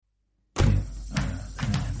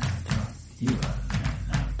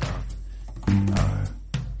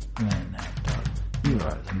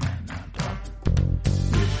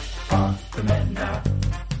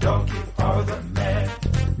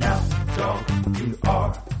You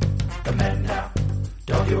are the man now.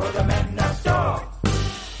 Dog, you are the man now. Dog,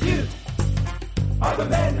 you are the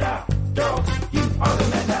man now. Dog, you are the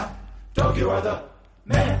man now. Dog, you are the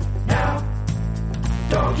man now.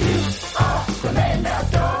 Dog, you are the man now.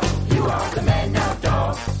 Dog, you are the man now.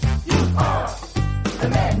 Dog, you are the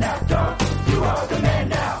man now. Dog, you are the man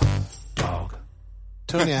now. Dog.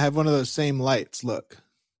 Tony, I have one of those same lights. Look,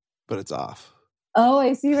 but it's off. Oh,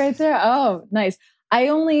 I see right there. Oh, nice.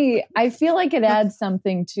 I feel like it adds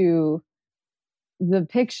something to the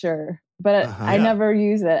picture, but I never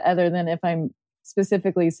use it other than if I'm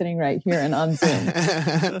specifically sitting right here and on Zoom.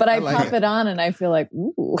 But I like pop it on and I feel like,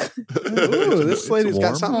 ooh, this lady's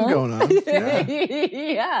got something going on.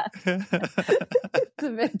 Yeah. It's a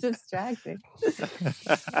bit distracting.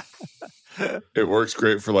 It works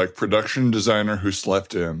great for like production designer who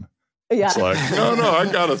slept in. Yeah. It's like, no, I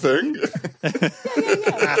got a thing.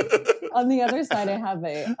 Yeah. On the other side, I have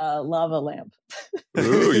a lava lamp.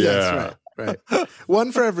 Ooh, yeah. That's right.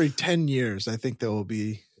 One for every 10 years, I think there will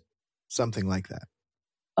be something like that.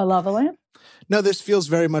 A lava lamp? No, this feels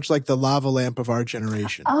very much like the lava lamp of our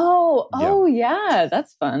generation. Oh, yeah.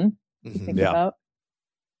 That's fun to think about.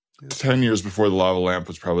 10 years before the lava lamp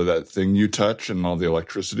was probably that thing you touch and all the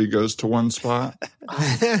electricity goes to one spot.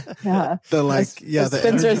 Yeah. The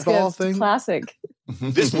energy ball thing. Classic.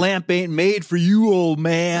 This lamp ain't made for you, old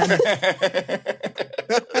man. This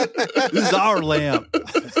is our lamp.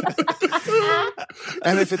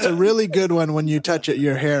 And if it's a really good one, when you touch it,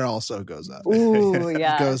 your hair also goes up. Ooh,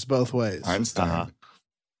 yeah. It goes both ways. Einstein.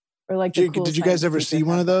 Or like did you guys ever see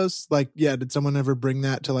one of those? Like, did someone ever bring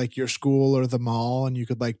that to like your school or the mall and you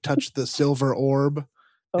could like touch the silver orb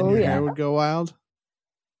and your hair would go wild?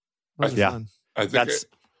 Fun. I think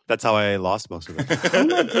that's how I lost most of it. Oh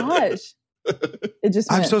my gosh.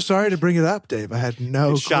 I'm so sorry to bring it up, Dave. I had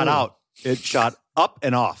no clue. Shot out. It shot up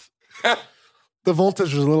and off. The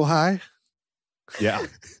voltage was a little high. Yeah.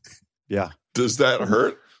 Yeah. Does that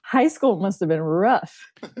hurt? High school must have been rough.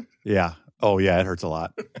 Yeah. Oh, yeah. It hurts a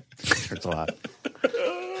lot.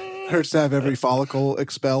 Hurts to have every follicle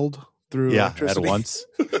expelled through electricity. At once.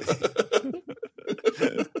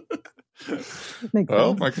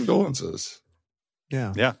 Well, my condolences.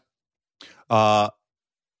 Yeah. Yeah.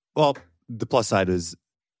 Well, the plus side is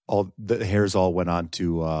all the hairs all went on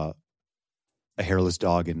to a hairless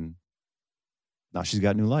dog, and now she's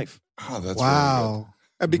got new life. Oh, that's wow. Really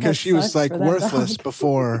good. Because she was like worthless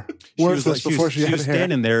before. She was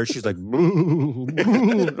standing there. She's like,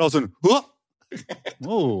 and all of a sudden,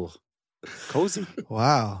 whoa, cozy.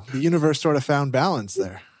 Wow, the universe sort of found balance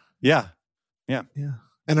there. Yeah.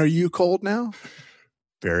 And are you cold now?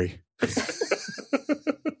 Very.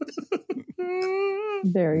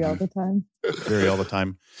 Very all the time. Very all the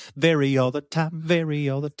time. Very all the time. Very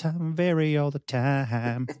all the time. Very all the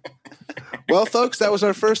time. Well, folks, that was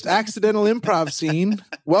our first accidental improv scene.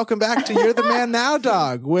 Welcome back to You're the Man Now,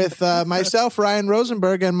 Dog, with myself, Ryan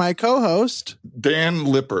Rosenberg, and my co-host, Dan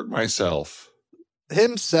Lippert, myself.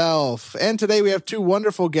 Himself. And today we have two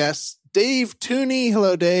wonderful guests, Dave Tooney.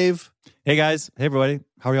 Hello, Dave. Hey, guys. Hey, everybody.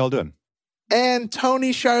 How are y'all doing? And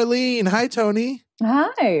Tony Charlene. Hi, Tony.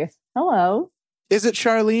 Hi. Hello. Is it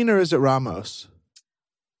Charlene or is it Ramos?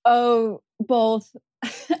 Oh, both.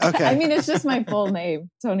 Okay. I mean, it's just my full name,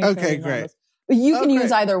 Tony. Okay, Charlene great. Ramos. But you can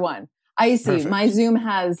use either one. I see. Perfect. My Zoom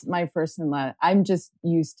has my first and last. I'm just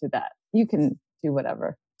used to that. You can do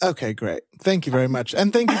whatever. Okay, great. Thank you very much.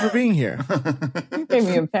 And thank you for being here. You gave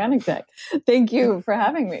me a panic attack. Thank you for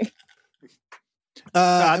having me.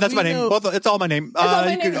 That's my name. It's all my name. You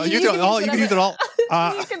can use it all.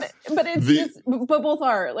 But both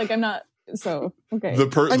are like, I'm not. So okay.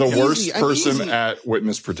 The worst person at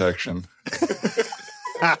witness protection.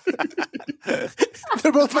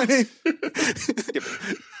 They're both my name.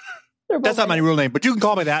 That's not my real name, but you can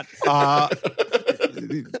call me that. But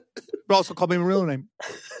also call me my real name.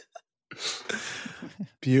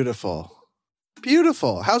 Beautiful.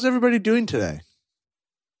 Beautiful. How's everybody doing today?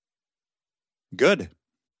 Good.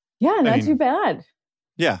 Yeah, not too bad.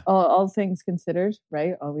 Yeah. All things considered,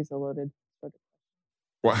 right? Always a loaded sort of.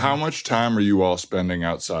 Well, how much time are you all spending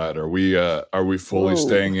outside? Are we fully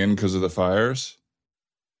staying in because of the fires?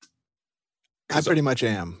 I pretty much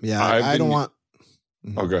am. Yeah. I don't want.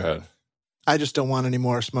 Oh, go ahead. I just don't want any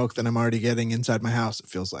more smoke than I'm already getting inside my house, it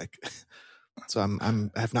feels like. So I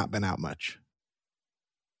have not been out much.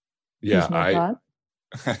 Yeah,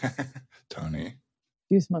 Tony.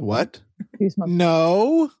 Do you smoke? What? Do you smoke?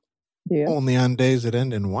 No. Do you? Only on days that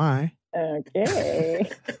end in Y. Okay.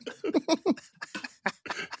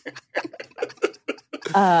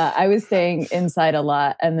 I was staying inside a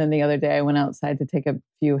lot. And then the other day I went outside to take a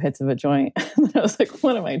few hits of a joint. And I was like,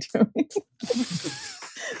 what am I doing?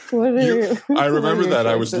 I remember that.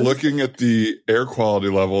 I was looking at the air quality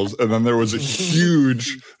levels, and then there was a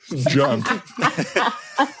huge jump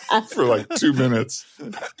for like 2 minutes.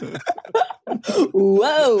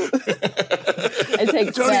 Whoa. I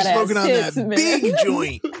take Tony's smoking on that big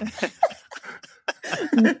joint.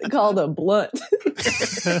 Called a blunt.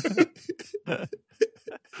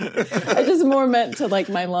 I just more meant to like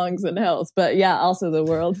my lungs and health, but yeah, also the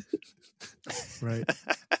world. Right.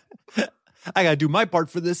 I gotta do my part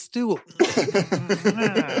for this too.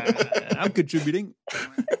 I'm contributing.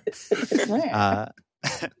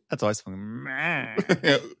 That's always fun.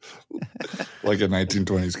 Like a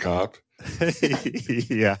 1920s cop.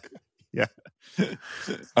 Yeah.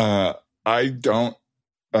 I've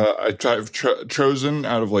chosen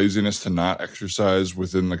out of laziness to not exercise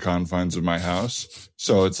within the confines of my house.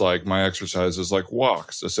 So it's like my exercise is like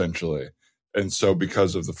walks, essentially. And so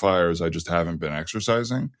because of the fires, I just haven't been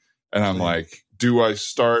exercising. And I'm like, do I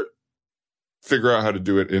figure out how to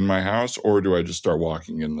do it in my house, or do I just start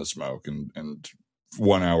walking in the smoke and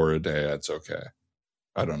 1 hour a day? That's okay.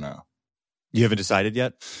 I don't know. You haven't decided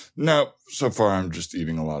yet? No. So far, I'm just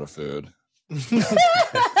eating a lot of food.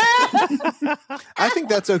 I think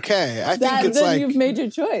that's okay. I think it's like you've made your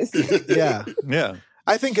choice. Yeah. Yeah.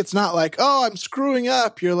 I think it's not like, oh, I'm screwing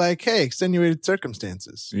up. You're like, hey, extenuated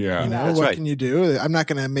circumstances. Yeah. You know, what can you do? I'm not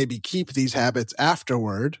going to maybe keep these habits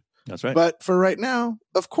afterward. That's right. But for right now,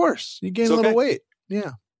 of course, you gain a little weight.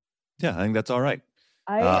 Yeah. Yeah, I think that's all right.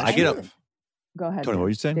 I get up. Go ahead. Tony, what were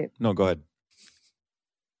you saying? Dave. No, go ahead.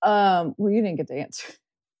 Well, you didn't get to answer.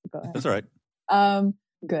 Go ahead. That's all right.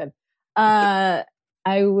 Good.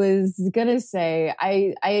 I was gonna say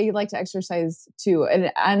I like to exercise too,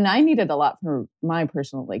 and I need it a lot for my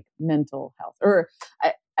personal like mental health. Or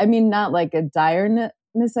I mean, not like a dire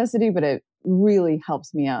necessity, but it really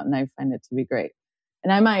helps me out, and I find it to be great.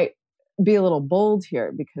 And I might be a little bold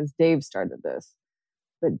here because Dave started this,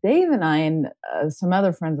 but Dave and I and some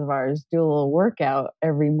other friends of ours do a little workout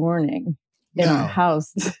every morning in our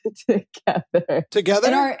house together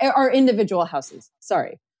in our individual houses.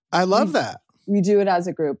 Sorry. I love that. We do it as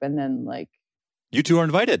a group, and then like you two are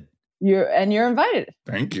invited. You're invited.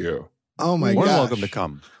 Thank you. Oh my god! You're welcome to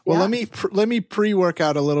come. Well, let me pre-work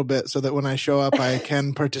out a little bit so that when I show up, I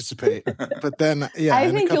can participate. But then, yeah,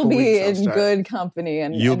 I think you'll be in good company,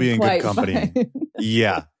 and you'll be in good company. Fine.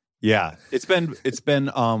 Yeah. It's been.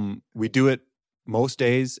 We do it most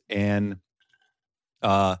days, and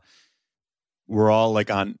we're all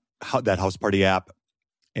like on that House Party app.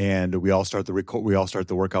 And we all start the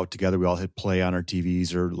workout together. We all hit play on our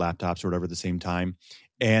TVs or laptops or whatever at the same time.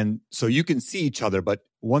 And so you can see each other, but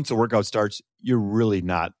once the workout starts, you're really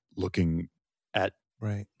not looking at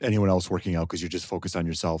anyone else working out because you're just focused on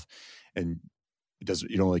yourself, and you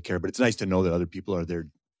don't really care. But it's nice to know that other people are there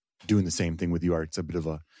doing the same thing with you. It's a bit of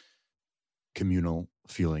a communal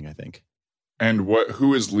feeling, I think. And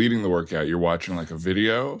who is leading the workout? You're watching like a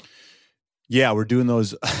video? Yeah, we're doing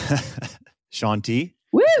those. Sean T.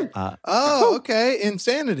 Woo! Okay.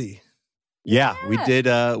 Insanity. Yeah, we did.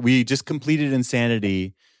 We just completed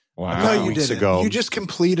Insanity. Wow. No, you weeks didn't. ago. You just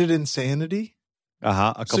completed Insanity? A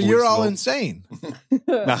couple so you're weeks all ago. insane.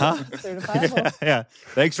 Certifiable. Yeah.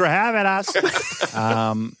 Thanks for having us.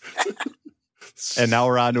 And now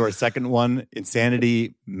we're on to our second one,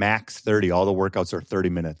 Insanity Max 30. All the workouts are 30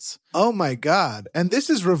 minutes. Oh my God. And this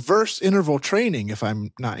is reverse interval training, if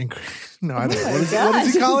I'm not No, I don't know. What does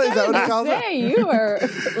he call it? Is that what he calls it? You are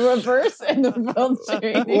reverse interval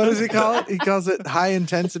training. What does he call it? He calls it high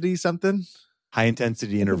intensity something? High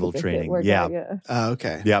intensity interval training. Workout, yeah.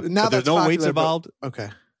 Okay. Yeah. Now but there's no weights involved. Okay.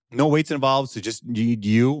 No weights involved. So just need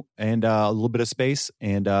you and a little bit of space.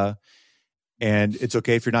 And it's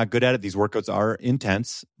okay if you're not good at it. These workouts are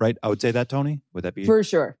intense, right? I would say that, Tony. Would that be for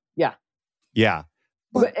sure? Yeah. Yeah.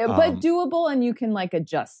 But doable, and you can like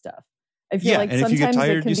adjust stuff. I feel like sometimes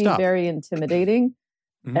it can be very intimidating,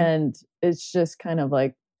 and it's just kind of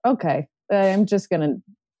like, okay, I'm just gonna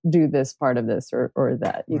do this part of this or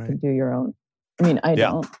that. You can do your own. I mean, I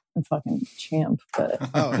don't. I'm fucking champ, but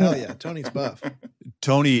oh hell yeah, Tony's buff.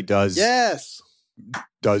 Tony does. Yes.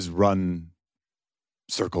 Does run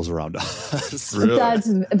circles around us. Really?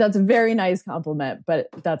 That's a very nice compliment, but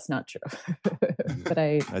that's not true. But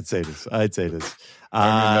I'd say this. I mean,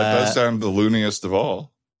 that does sound the looniest of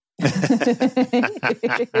all. But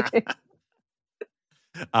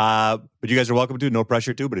you guys are welcome to. No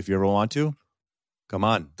pressure to. But if you ever want to, come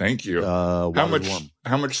on. Thank you. How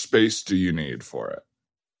much space do you need for it?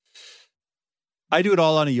 I do it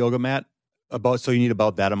all on a yoga mat. you need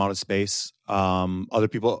about that amount of space. Other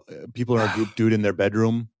people in our group do it in their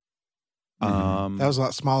bedroom. That was a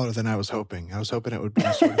lot smaller than I was hoping. I was hoping it would be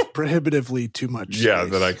sort of prohibitively too much space. Yeah,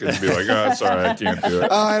 that I could be like, oh, sorry, I can't do it.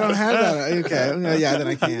 Oh, I don't have that. Okay. Yeah, then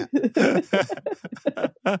I can't.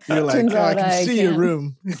 You're like, Turns I can see your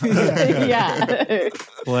room. Yeah.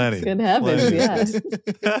 Plenty. Good heavens,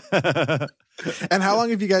 yeah. And how long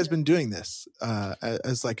have you guys been doing this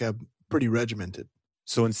as like a pretty regimented?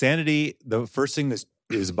 So Insanity, the first thing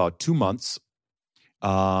is about 2 months.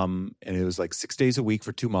 And it was like 6 days a week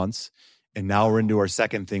for 2 months. And now we're into our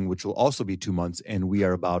second thing, which will also be 2 months. And we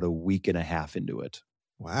are about a week and a half into it.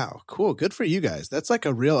 Wow. Cool. Good for you guys. That's like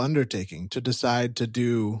a real undertaking to decide to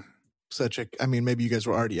do maybe you guys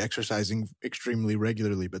were already exercising extremely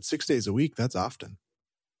regularly, but 6 days a week, that's often.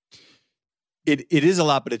 It is a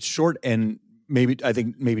lot, but it's short. And I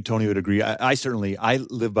think Tony would agree. I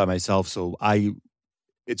live by myself. So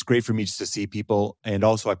it's great for me just to see people. And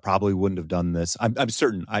also I probably wouldn't have done this. I'm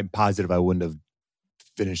positive I wouldn't have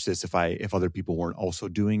finished this if other people weren't also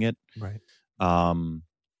doing it. Right.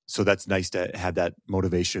 So that's nice to have that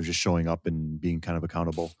motivation of just showing up and being kind of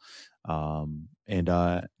accountable. And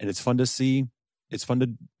it's fun to see. It's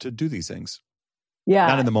fun to do these things. Yeah.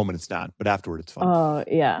 Not in the moment, it's not, but afterward, it's fun. Oh,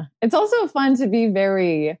 yeah. It's also fun to be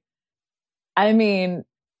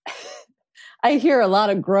I hear a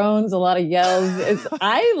lot of groans, a lot of yells.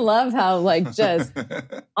 I love how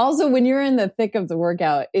also when you're in the thick of the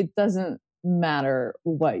workout, it doesn't matter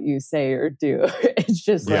what you say or do. It's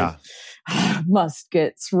just must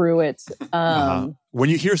get through it. When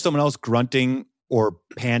you hear someone else grunting or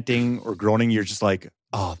panting or groaning, you're just like,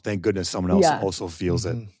 oh, thank goodness someone else also feels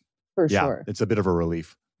it. For sure. It's a bit of a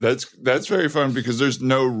relief. That's very fun because there's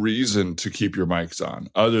no reason to keep your mics on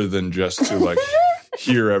other than just to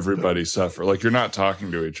hear everybody suffer. Like you're not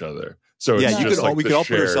talking to each other. So it's we could all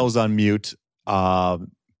put ourselves on mute.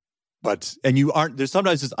 But you aren't, there's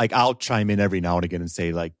sometimes just like, I'll chime in every now and again and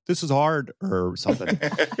say like, this is hard or something.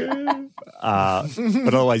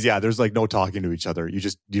 But otherwise, there's like no talking to each other. You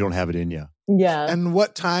don't have it in you. Yeah. And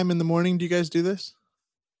what time in the morning do you guys do this?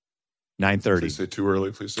 9:30. Please say too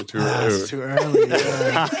early. Please say too early. It's too early.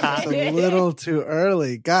 It's a little too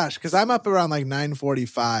early. Gosh, because I'm up around like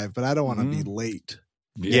 9:45, but I don't want to be late.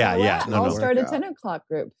 Yeah. I'll start a 10 o'clock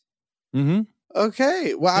group. Mm-hmm.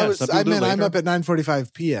 Okay. Well, I'm up at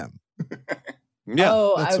 9:45 p.m. Yeah.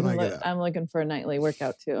 Oh, I'm looking for a nightly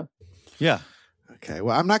workout too. Yeah. Okay.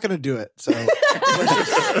 Well, I'm not going to do it. So let's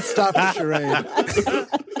just stop the charade.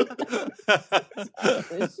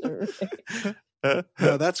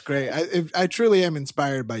 No, that's great. I truly am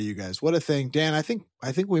inspired by you guys. What a thing, Dan. I think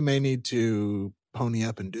we may need to pony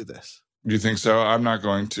up and do this. Do you think so? I'm not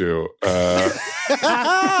going to.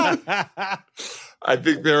 I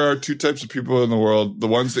think there are two types of people in the world: the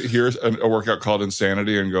ones that hear a workout called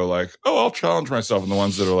Insanity and go like, "Oh, I'll challenge myself," and the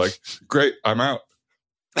ones that are like, "Great, I'm out."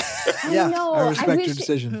 I respect your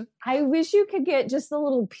decision. I wish you could get just a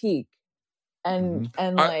little peek, and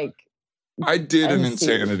I did an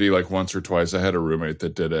Insanity like once or twice. I had a roommate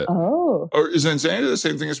that did it. Oh. Or is Insanity the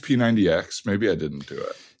same thing as P90X? Maybe I didn't do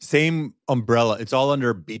it. Same umbrella. It's all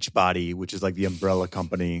under Beachbody, which is like the umbrella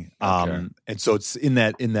company. Okay. And so it's in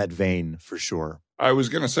that vein for sure. I was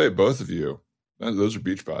going to say both of you. Those are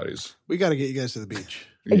beach bodies. We got to get you guys to the beach.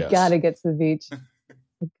 I got to get to the beach.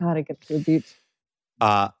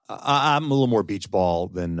 I'm a little more beach ball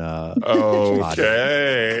than okay.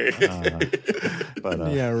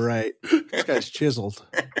 Yeah, right. This guy's chiseled.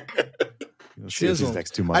 Chiseled.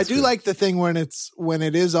 Next 2 months. I do like the thing when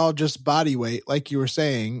it is all just body weight, like you were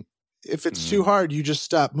saying. If it's too hard, you just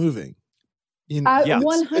stop moving. It's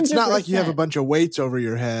not like you have a bunch of weights over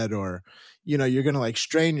your head or you're going to like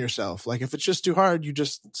strain yourself. Like if it's just too hard, you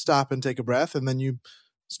just stop and take a breath and then you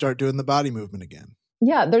start doing the body movement again.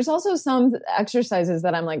 Yeah, there's also some exercises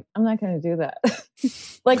that I'm like, I'm not going to do that.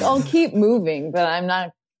 Like I'll keep moving, but I'm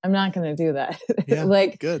not going to do that. Yeah,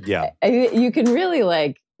 like good. Yeah. You can really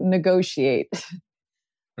like negotiate.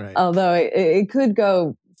 Right. Although it could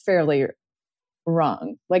go fairly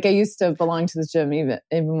wrong. Like I used to belong to this gym even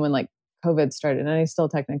when like COVID started, and I still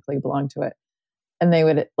technically belong to it. And they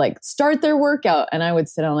would like start their workout, and I would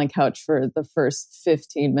sit on the couch for the first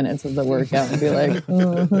 15 minutes of the workout and be like,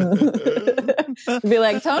 be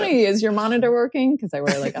like, Tony, is your monitor working? Because I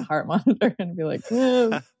wear like a heart monitor, and be like,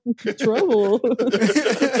 trouble.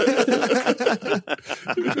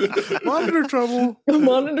 Monitor trouble.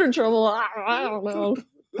 Monitor trouble. I don't know.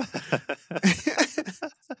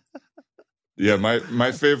 Yeah,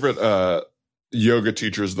 my favorite yoga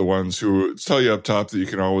teachers, the ones who tell you up top that you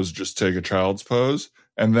can always just take a child's pose,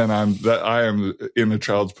 and then I am in the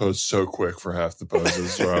child's pose so quick for half the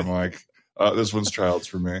poses where I'm like, This one's child's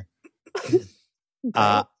for me.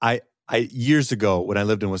 I years ago when I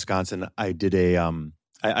lived in Wisconsin, I did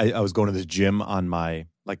I was going to the gym on my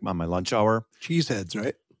lunch hour. Cheeseheads,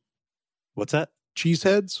 right? What's that?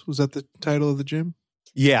 Cheeseheads? Was that the title of the gym?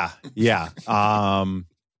 Yeah.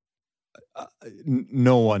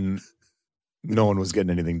 No one was getting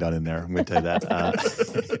anything done in there. I'm going to tell you that.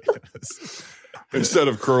 Instead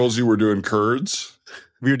of curls, you were doing curds.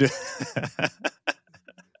 We were doing.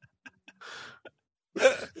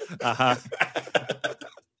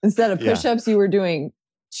 Instead of push-ups, you were doing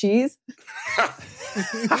cheese.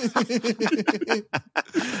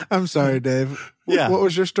 I'm sorry, Dave. Yeah. What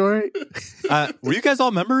was your story? Were you guys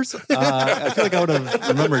all members? I feel like I would have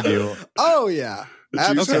rememmered you. Oh, yeah.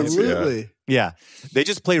 Absolutely. Yeah. They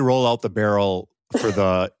just play Roll Out the Barrel for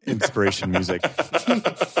the inspiration music.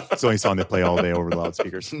 It's the only song they play all day over the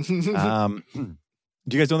loudspeakers.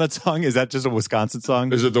 Do you guys know that song? Is that just a Wisconsin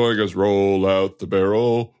song? Is it the one that goes, roll out the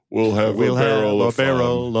barrel, we'll have a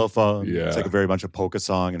barrel of fun? Yeah. It's like a very much a polka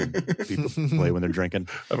song and people play when they're drinking.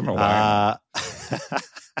 I don't know why.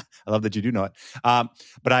 I love that you do know it.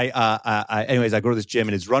 But anyways, I go to this gym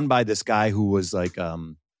and it's run by this guy who was like, at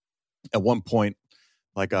one point,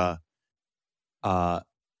 like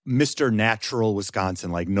Mr. Natural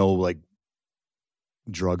Wisconsin, like no like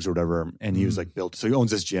drugs or whatever. And he was like built. So he owns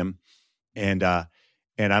this gym.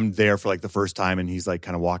 And I'm there for like the first time, and he's like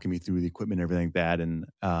kind of walking me through the equipment and everything like that.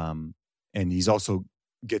 And he's also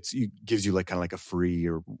gives you like kind of like a free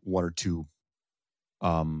or one or two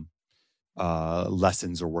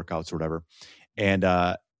lessons or workouts or whatever. And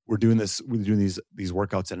we're doing these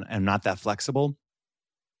workouts, and I'm not that flexible.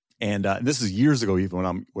 And this is years ago,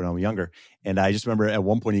 even when I'm younger. And I just remember at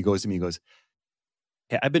one point he goes to me, he goes,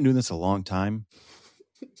 "Hey, I've been doing this a long time.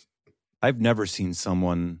 I've never seen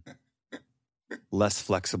someone less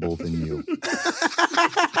flexible than you."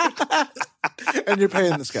 And you're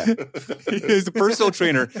paying this guy. He's a personal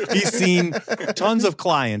trainer. He's seen tons of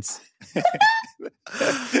clients.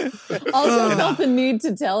 Also felt the need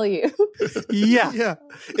to tell you. Yeah.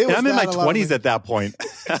 And I'm in my 20s at that point.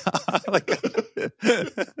 Like,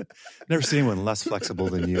 never seen anyone less flexible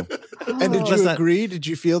than you. And did you agree? Did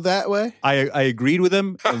you feel that way? I agreed with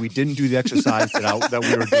him, and we didn't do the exexercise that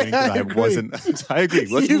we were doing. I wasn't. I agreed.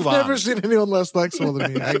 Let's move on. You've never seen anyone less flexible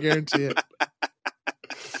than me. I guarantee it.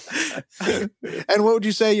 And what would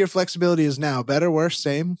you say your flexibility is now? Better, worse,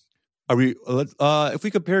 same? Are we? If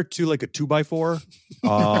we compare it to like a 2x4,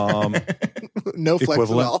 no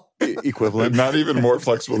flex at all. Equivalent. Not even more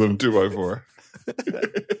flexible than a 2x4.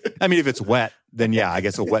 I mean, if it's wet, then yeah, I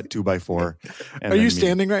guess a wet 2x4. Are you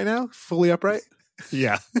standing right now, fully upright?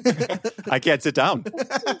 Yeah, I can't sit down.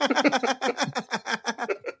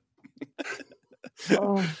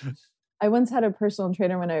 I once had a personal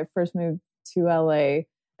trainer when I first moved to LA,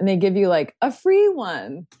 and they give you like a free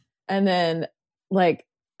one, and then like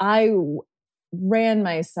I ran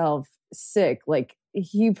myself sick. Like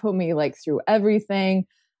he put me like through everything.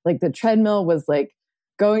 Like the treadmill was like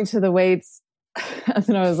going to the weights. And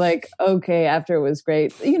then I was like, okay, after it was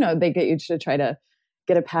great. You know, they get you to try to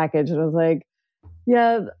get a package. And I was like,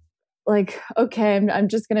 yeah, like, okay, I'm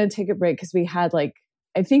just going to take a break. Cause we had like,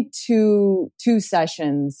 I think two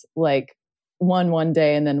sessions, like one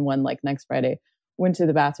day and then one like next Friday. Went to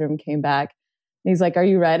the bathroom, came back. And he's like, are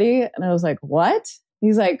you ready? And I was like, what?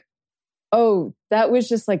 He's like, oh, that was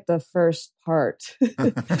just like the first part.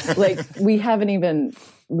 Like we haven't even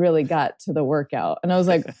really got to the workout. And I was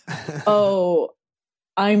like, oh,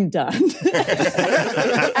 I'm done.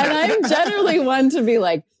 And I'm generally one to be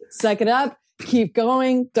like, suck it up, keep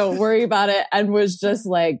going, don't worry about it. And was just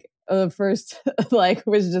like, the first, like,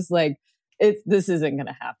 was just like, this isn't going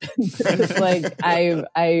to happen. It's like,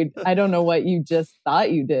 I don't know what you just thought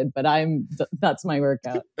you did, but that's my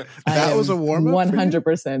workout. That was a warm-up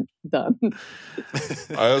 100% done.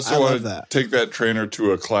 I also want to take that trainer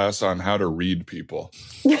to a class on how to read people.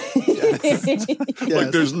 Yes. Like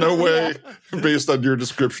there's no way, based on your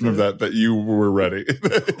description of that you were ready.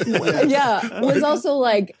 Yeah. It was also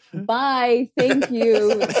like, bye, thank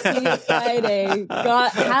you, see you Friday.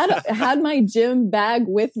 Had my gym bag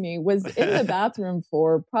with me, was in the bathroom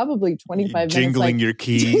for probably 25 minutes. Jingling your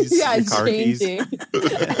keys. Yeah, your car changing.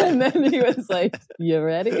 Keys. And then he was like, you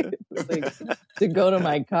ready? Like, to go to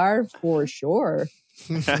my car? For sure.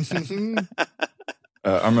 I'm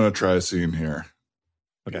going to try a scene here.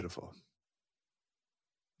 Beautiful.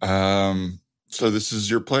 So this is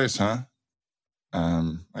your place, huh?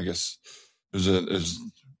 I guess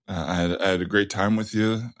I had a great time with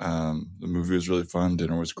you. The movie was really fun.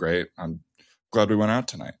 Dinner was great. I'm glad we went out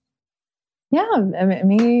tonight. Yeah, I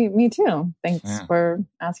mean, me too. Thanks for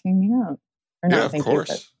asking me out. Yeah, of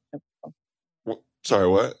course. Sorry,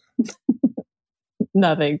 what?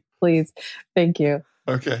 Nothing, please. Thank you.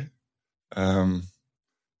 Okay.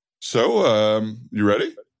 So, you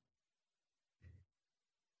ready?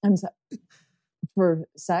 I'm sorry. For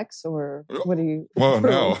sex or what do you? Well,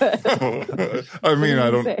 no. I mean,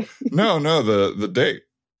 I don't. Say? No, the date.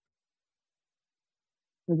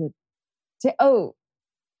 For the oh,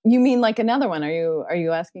 you mean like another one? Are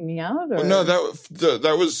you asking me out? Or? Well, no,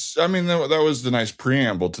 that was. I mean, that was the nice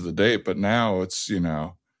preamble to the date. But now it's we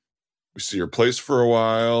see your place for a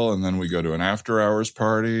while, and then we go to an after hours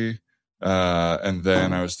party, and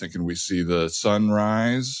then I was thinking we see the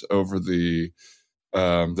sunrise over the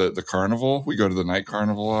carnival. We go to the night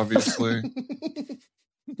carnival, obviously.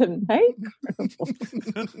 The night carnival.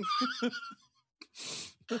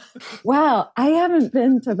 Wow, I haven't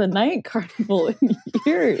been to the night carnival in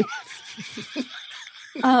years.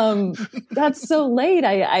 That's so late.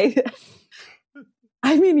 I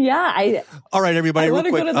mean, yeah. All right, everybody, real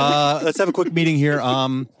quick. Let's have a quick meeting here.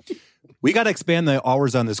 We got to expand the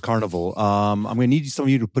hours on this carnival. I'm going to need some of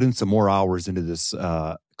you to put in some more hours into this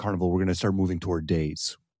carnival. We're going to start moving toward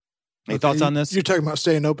days. Any thoughts on this? You're talking about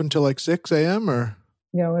staying open till like 6 a.m. or?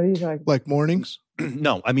 Yeah, what are you talking about? Like mornings?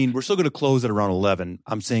 No, I mean, we're still going to close at around 11.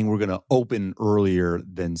 I'm saying we're going to open earlier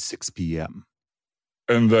than 6 p.m.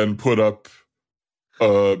 And then put up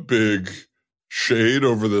a big shade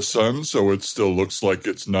over the sun so it still looks like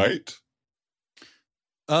it's night.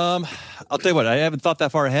 I'll tell you what, I haven't thought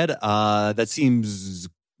that far ahead. That seems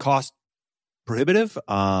cost prohibitive.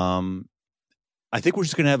 I think we're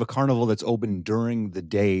just going to have a carnival that's open during the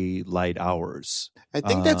daylight hours. I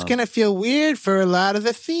think that's going to feel weird for a lot of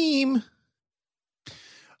the theme.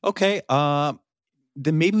 Okay.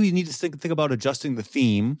 Then maybe we need to think about adjusting the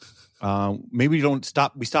theme. Maybe we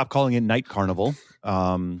stop calling it Night Carnival.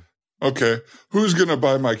 Okay. Who's going to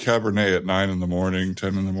buy my Cabernet at 9 in the morning,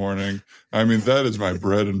 10 in the morning? I mean, that is my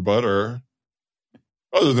bread and butter.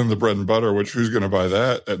 Other than the bread and butter, which who's going to buy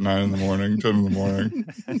that at 9 in the morning, 10 in the morning?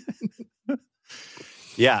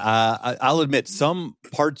 Yeah, I'll admit some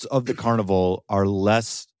parts of the carnival are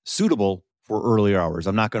less suitable for earlier hours.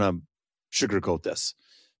 I'm not going to sugarcoat this.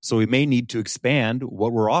 So we may need to expand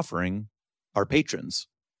what we're offering our patrons.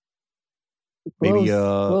 Maybe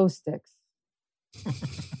glow sticks.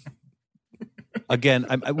 Again,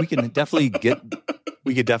 we could definitely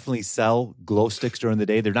sell glow sticks during the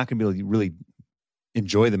day. They're not going to be able to really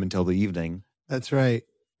enjoy them until the evening. That's right.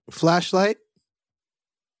 Flashlight?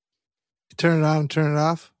 You turn it on, turn it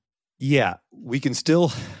off? Yeah, we can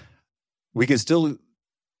still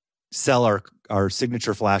sell our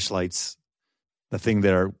signature flashlights, the thing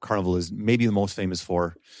that our carnival is maybe the most famous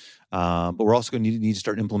for. But we're also going to need to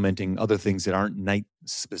start implementing other things that aren't night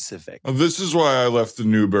specific. This is why I left the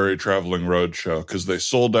Newbury Traveling Roadshow, because they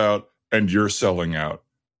sold out and you're selling out.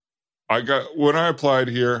 When I applied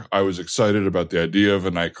here, I was excited about the idea of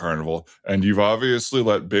a night carnival, and you've obviously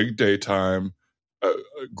let big daytime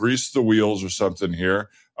grease the wheels or something here.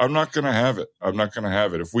 I'm not going to have it.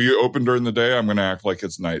 If we open during the day, I'm going to act like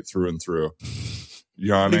it's night through and through.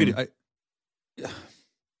 Yawning.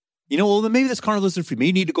 Well, then maybe this carnival isn't free. Maybe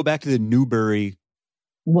you need to go back to the Newbury.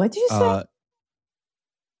 What'd you say?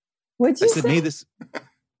 What'd you say? Maybe this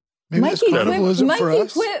carnival isn't for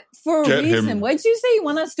us. Quit for a reason. What'd you say? You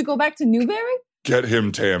want us to go back to Newbury? Get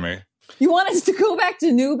him, Tammy. You want us to go back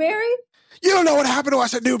to Newbury? You don't know what happened to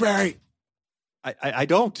us at Newbury. I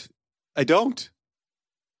don't.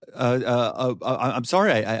 I'm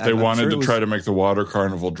sorry. They wanted to try to make the water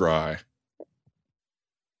carnival dry.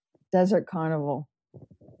 Desert carnival.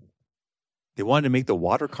 They wanted to make the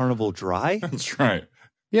water carnival dry? That's right.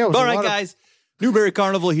 Yeah. All right, guys. Newbury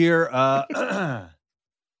Carnival here. I'm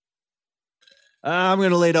going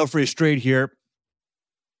to lay it out for you straight here.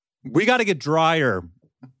 We got to get drier.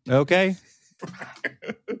 Okay?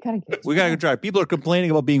 We got to get drier. People are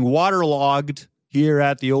complaining about being waterlogged here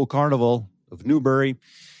at the old carnival of Newbury.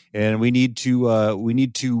 And we need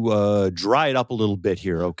to dry it up a little bit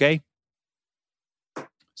here, okay?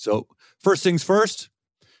 So, first things first,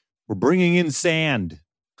 we're bringing in sand.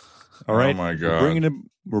 All right? Oh, my God.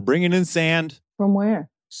 We're bringing in sand. From where?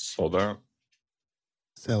 Sold out.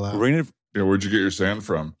 Sell out. We're bringing it. Yeah, where'd you get your sand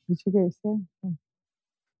from? Where'd you get your sand from?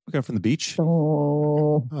 We got it from the beach.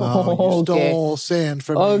 You stole sand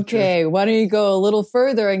from me. Okay, why don't you go a little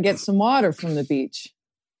further and get some water from the beach?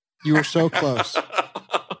 You were so close.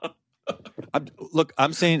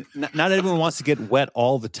 I'm saying not everyone wants to get wet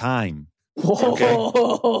all the time.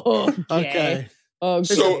 Okay.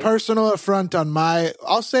 It's a personal affront on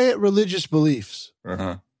I'll say it, religious beliefs.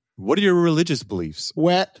 Uh-huh. What are your religious beliefs?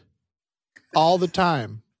 Wet all the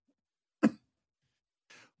time.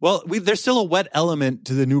 Well, there's still a wet element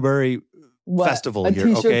to the Newbury festival a here.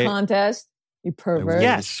 T-shirt okay, contest. You pervert.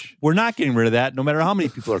 Yes, we're not getting rid of that. No matter how many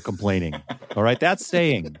people are complaining. All right, that's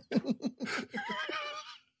staying.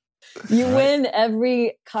 You win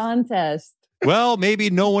every contest. Well,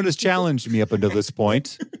 maybe no one has challenged me up until this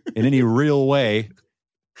point in any real way.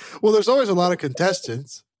 Well, there's always a lot of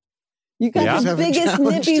contestants. You got the biggest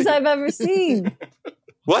nippies I've ever seen.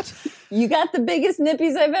 What? You got the biggest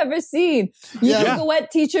nippies I've ever seen. You think a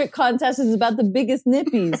wet t-shirt contest is about the biggest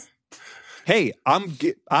nippies. Hey,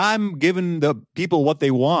 I'm giving the people what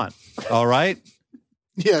they want. All right?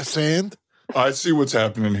 Yes, and I see what's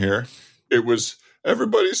happening here. It was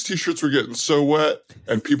everybody's t-shirts were getting so wet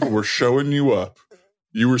and people were showing you up.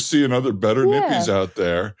 You were seeing other better nippies out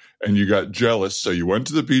there and you got jealous. So you went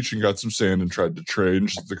to the beach and got some sand and tried to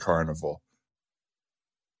change the carnival.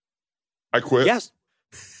 I quit. Yes.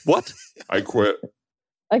 What? I quit.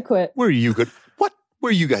 Where are you good? What? Where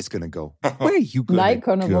are you guys going to go? Where are you going to go? Night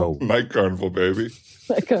Carnival. Night Carnival, baby.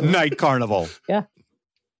 Night Carnival. Yeah.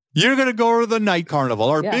 You're going to go to the Night Carnival,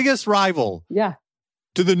 our biggest rival. Yeah.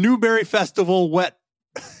 To the Newberry Festival Wet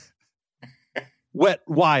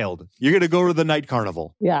Wild. You're going to go to the Night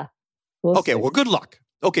Carnival. Yeah. Well, good luck.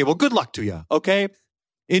 Okay, well, good luck to you. Okay?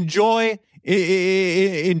 Enjoy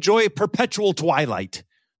perpetual twilight.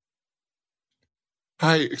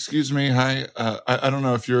 Hi, excuse me. Hi. I don't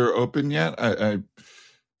know if you're open yet.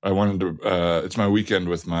 I wanted to, it's my weekend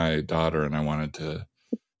with my daughter and I wanted to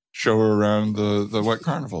show her around the Wet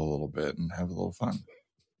Carnival a little bit and have a little fun.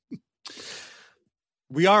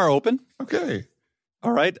 We are open. Okay.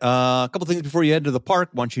 All right. A couple things before you head to the park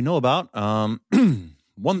I want you to know about.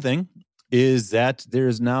 One thing is that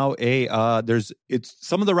there's now it's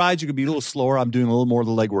some of the rides you can be a little slower. I'm doing a little more of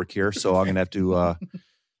the legwork here. So I'm going to have to,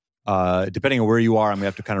 depending on where you are, I'm going to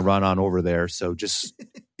have to kind of run on over there. So just,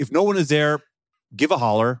 if no one is there, give a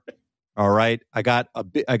holler. All right. I got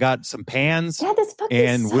some pans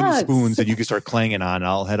and wooden spoons that you can start clanging on.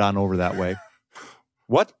 I'll head on over that way.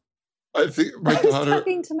 What? I think my daughter.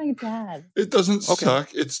 Talking to my dad. It doesn't suck.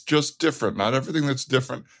 It's just different. Not everything that's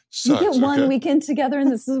different sucks. You get one weekend together,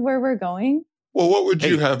 and this is where we're going. Well, what would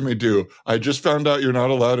you have me do? I just found out you're not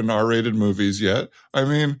allowed in R-rated movies yet. I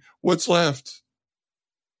mean, what's left?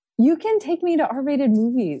 You can take me to R-rated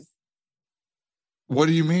movies. What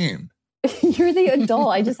do you mean? You're the adult.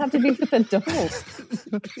 I just have to be with adults.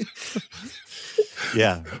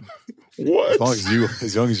 Yeah. What? As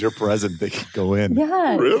long as you're present, they can go in.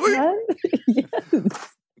 Yeah. Really?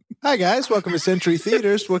 Yes. Hi guys, welcome to Century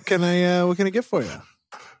Theaters. What can I get for you?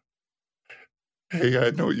 Hey,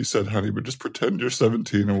 I know what you said, honey, but just pretend you're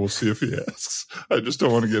 17 and we'll see if he asks. I just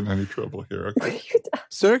don't want to get in any trouble here. Okay?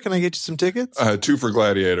 Sir, can I get you some tickets? 2 for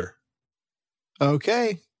Gladiator.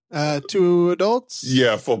 Okay. 2 adults?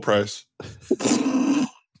 Yeah, full price.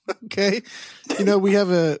 Okay. You know, we have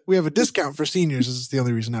a discount for seniors. This is the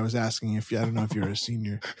only reason I was asking I don't know if you're a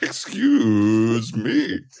senior. Excuse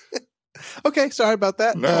me. Okay, sorry about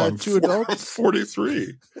that. No, I'm 2 adults.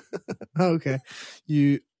 43. Okay.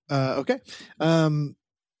 You okay. Hey,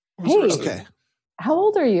 okay. How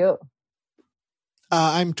old are you?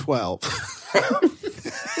 I'm 12. I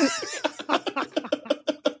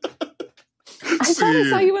thought I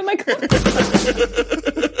saw you in my car.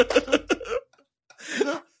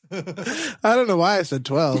 I don't know why I said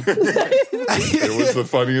 12. It was the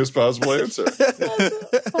funniest possible answer.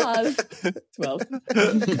 12.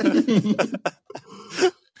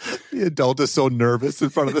 The adult is so nervous in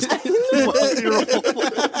front of this 12-year-old.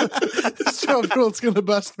 This 12-year-old's going to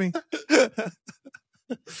bust me.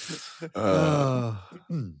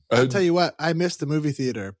 I'll tell you what, I missed the movie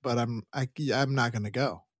theater, but I'm not going to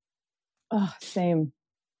go. Oh, same.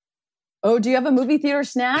 Oh, do you have a movie theater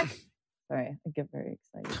snack? Sorry, I get very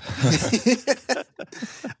excited.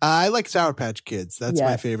 I like Sour Patch Kids. That's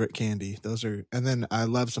my favorite candy. And then I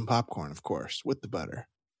love some popcorn, of course, with the butter.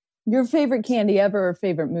 Your favorite candy ever or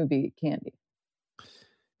favorite movie candy?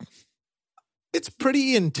 It's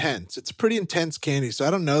pretty intense. It's pretty intense candy. So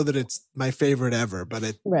I don't know that it's my favorite ever, but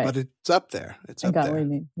it's up there. It's up there. I got what you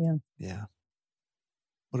mean. Yeah. Yeah.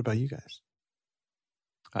 What about you guys?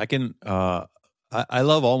 I can I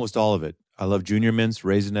love almost all of it. I love Junior Mints,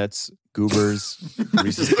 Raisinets, Goobers,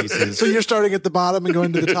 Reese's Pieces. So you're starting at the bottom and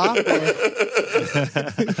going to the top?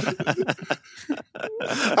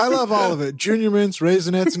 I love all of it. Junior Mints,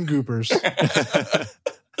 Raisinets, and Goobers.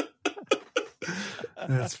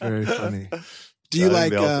 That's very funny. Do you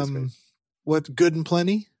like what Good and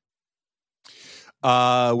Plenty?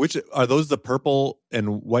 Which are those the purple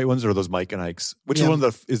and white ones, or are those Mike and Ike's? Which one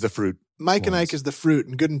is the fruit? Mike and Ike is the fruit,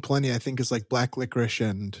 and Good and Plenty I think is like black licorice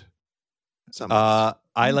and something.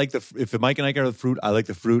 I like if the Mike and Ike are the fruit, I like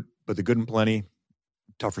the fruit, but the Good and Plenty,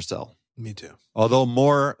 tougher sell. Me too.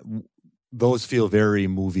 Although those feel very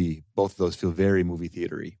movie. Both of those feel very movie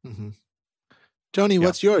theatery. Mm-hmm. Tony,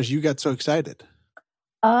 what's yours? You got so excited.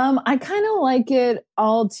 I kind of like it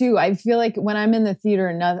all too. I feel like when I'm in the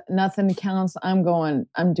theater, nothing counts. I'm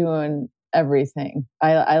doing everything.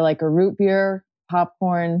 I like a root beer,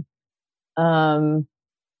 popcorn, and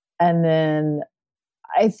then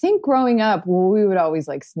I think growing up, we would always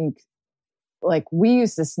we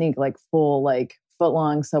used to sneak full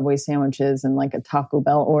foot-long Subway sandwiches and a Taco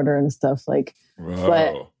Bell order and stuff Whoa.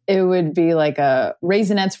 But it would be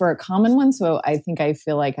Raisinets were a common one. So I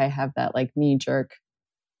feel like I have that knee-jerk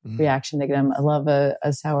reaction to them. I love a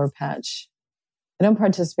Sour Patch. I don't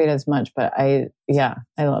participate as much, but I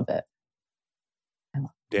love it.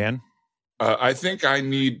 Dan? I think I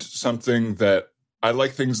need something that I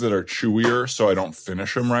like things that are chewier so I don't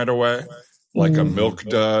finish them right away. Like a Milk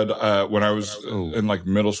Dud. When I was in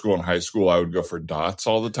middle school and high school, I would go for Dots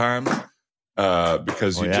all the time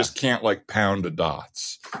because you just can't pound a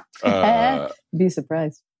Dots. Be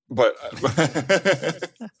surprised. But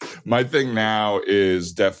my thing now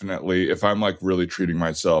is definitely, if I'm really treating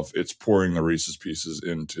myself, it's pouring the Reese's Pieces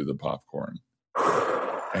into the popcorn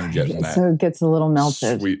and getting that. So it gets a little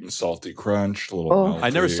melted. Sweet and salty crunch. Melty. I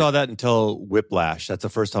never saw that until Whiplash. That's the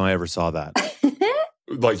first time I ever saw that.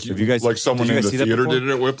 Have you guys, someone in the theater did it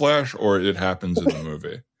at Whiplash, or it happens in the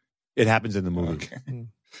movie? It happens in the movie. Okay.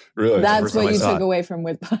 Really? That's what you took away from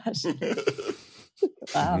Whiplash.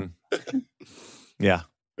 Wow. Mm-hmm. Yeah.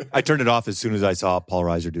 I turned it off as soon as I saw Paul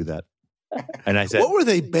Reiser do that. And I said, what were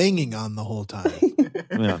they banging on the whole time?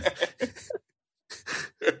 Yeah.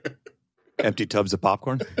 Empty tubs of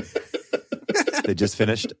popcorn. They just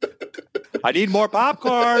finished. I need more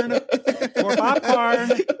popcorn. More popcorn.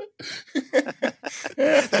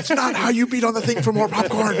 That's not how you beat on the thing for more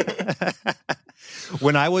popcorn.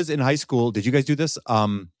 When I was in high school, did you guys do this? I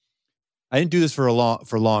didn't do this for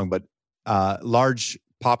long, but large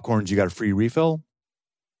popcorns, you got a free refill.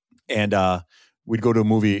 And we'd go to a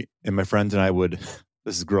movie, and my friends and I would.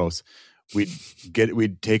 This is gross.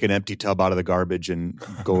 We'd take an empty tub out of the garbage and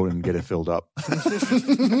go and get it filled up.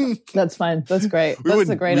 That's fine. That's great. That's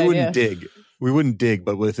a great idea. We wouldn't dig,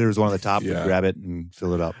 but if there was one on the top, we'd grab it and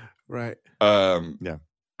fill it up. Right. Yeah.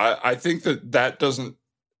 I think that doesn't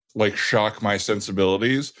shock my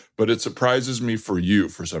sensibilities, but it surprises me for you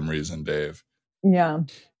for some reason, Dave. Yeah.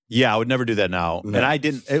 Yeah, I would never do that now. No. And I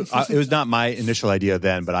didn't. It was not my initial idea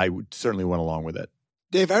then, but I certainly went along with it.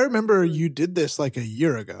 Dave, I remember you did this a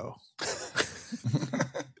year ago.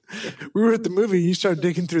 We were at the movie. You started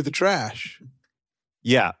digging through the trash.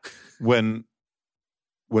 Yeah, when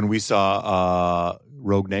we saw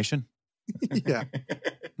Rogue Nation. Yeah.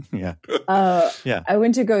 Yeah. Yeah. I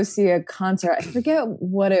went to go see a concert. I forget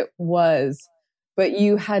what it was, but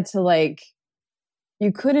you had to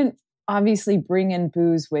you couldn't obviously bring in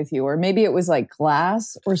booze with you, or maybe it was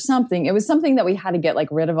glass or something. It was something that we had to get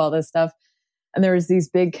rid of all this stuff. And there was these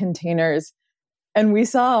big containers, and we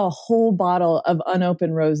saw a whole bottle of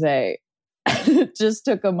unopened rosé. It just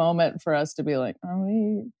took a moment for us to be like,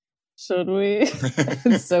 should we?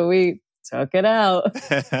 And so we took it out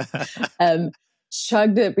and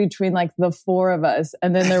chugged it between the four of us.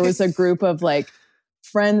 And then there was a group of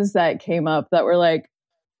friends that came up that were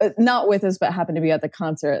not with us, but happened to be at the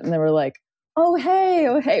concert. And they were like, oh, hey.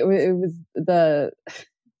 It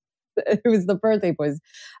was the birthday boys.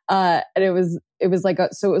 And it was it was a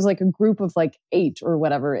group of 8 or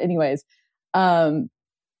whatever. Anyways. And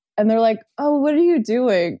they're like, oh, what are you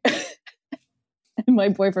doing? And my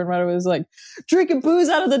boyfriend Ryan was drinking booze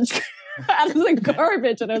out of the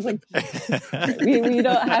garbage. And I was like, we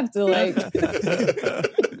don't have to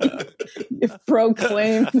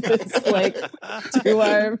proclaim this to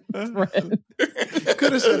our friends.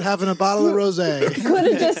 Could have said having a bottle of rosé.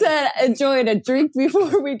 Could have just said enjoying a drink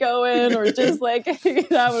before we go in, or just hanging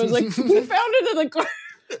out. I was we found it in the garbage.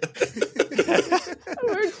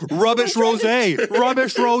 Rubbish rosé. We're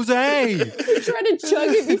trying to chug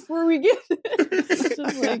it before we get it. It's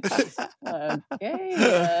just okay.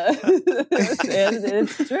 And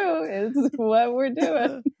it's true. It's what we're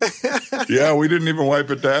doing. Yeah, we didn't even wipe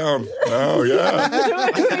it down. Oh,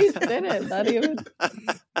 yeah. We didn't. Not even.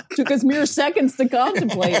 Took us mere seconds to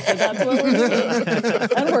contemplate, but that's what we're doing.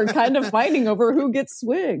 And we're kind of fighting over who gets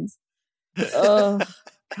swigs. Oh,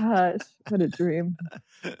 gosh. What a dream.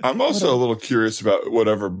 I'm also a little curious about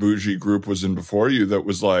whatever bougie group was in before you that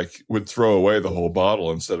was would throw away the whole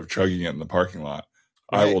bottle instead of chugging it in the parking lot.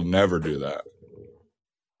 Right. I will never do that.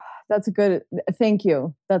 That's a good, thank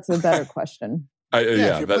you. That's a better question.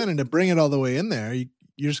 If you're planning to bring it all the way in there,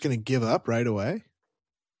 you're just going to give up right away?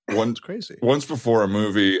 It's crazy. Once before a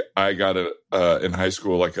movie, I got in high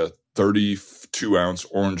school a 32-ounce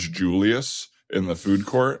orange Julius in the food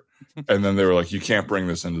court. And then they were like, you can't bring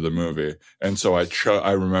this into the movie. And so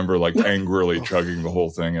I remember like angrily chugging the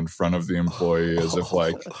whole thing in front of the employee as if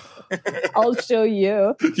like, I'll show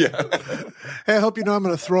you. Yeah. Hey, I hope you know I'm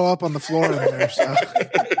going to throw up on the floor in there. So.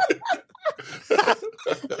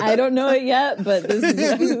 I don't know it yet, but this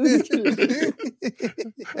is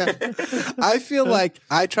yeah. I feel like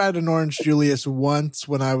I tried an orange Julius once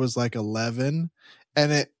when I was like 11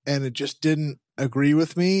 and it just didn't agree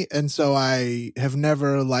with me, and so I have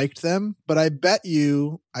never liked them, but I bet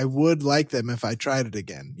you I would like them if I tried it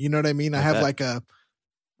again. You know what I mean? I have like a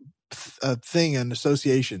thing and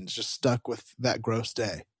associations just stuck with that gross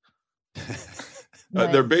day.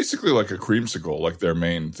 They're basically like a creamsicle, like their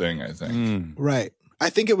main thing, I think. Right. I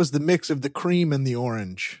think it was the mix of the cream and the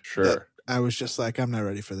orange. Sure. I was just like, I'm not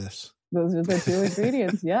ready for this. Those are the two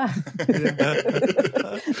ingredients. Yeah.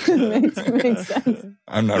 makes sense.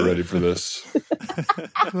 I'm not ready for this.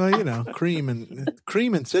 Well, you know, cream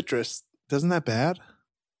and citrus. Isn't that bad?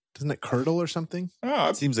 Doesn't it curdle or something? Oh,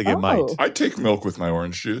 it seems like it might. I take milk with my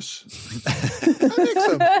orange juice. I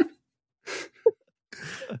think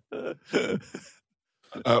so.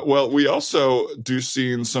 Well, we also do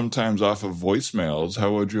scenes sometimes off of voicemails.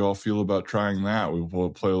 How would you all feel about trying that? We will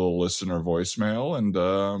play a little listener voicemail and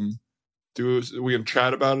we can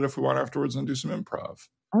chat about it if we want afterwards and do some improv.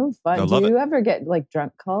 Oh, fun. Do you ever get like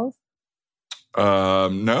drunk calls?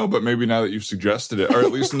 No, but maybe now that you've suggested it, or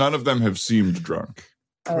at least none of them have seemed drunk.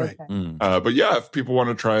 Oh, right. Okay. But yeah, if people want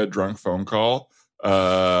to try a drunk phone call,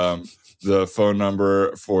 the phone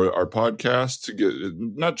number for our podcast to get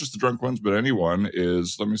not just the drunk ones, but anyone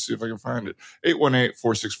is, let me see if I can find it,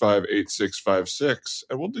 818-465-8656.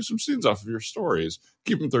 And we'll do some scenes off of your stories.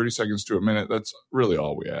 Keep them 30 seconds to a minute. That's really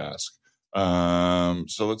all we ask.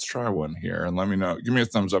 So let's try one here and let me know. Give me a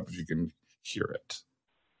thumbs up if you can hear it.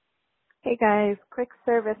 Hey guys, quick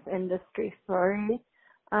service industry story.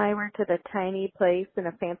 I worked at a tiny place in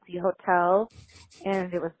a fancy hotel,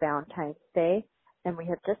 and it was Valentine's Day, and we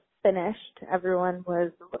had just finished. Everyone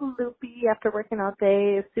was a little loopy after working all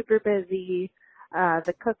day, super busy.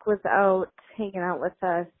 The cook was out hanging out with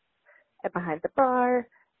us behind the bar,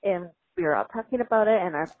 and we were all talking about it,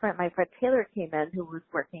 and my friend Taylor came in, who was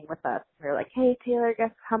working with us. We were like, hey, Taylor,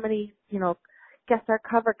 guess how many, guess our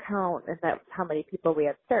cover count, and that was how many people we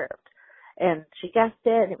had served. And she guessed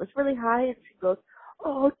it, and it was really high, and she goes,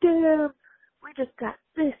 oh, damn, we just got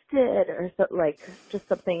fisted, or so, like just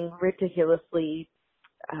something ridiculously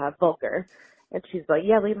vulgar. And she's like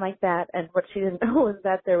yelling like that, and what she didn't know was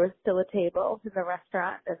that there was still a table in the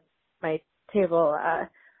restaurant, and my table,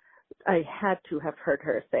 I had to have heard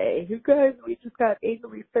her say, you guys, we just got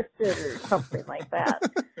anally fisted, or something like that.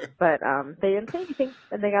 But they didn't say anything,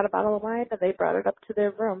 and they got a bottle of wine, and they brought it up to their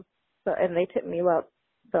room, and they tipped me well.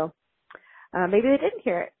 So maybe they didn't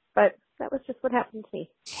hear it, but that was just what happened to me.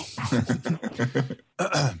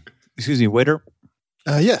 Excuse me, waiter?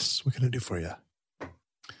 Yes, what can I do for you?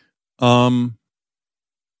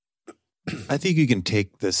 I think you can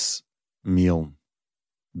take this meal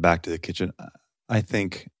back to the kitchen. I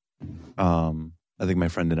think my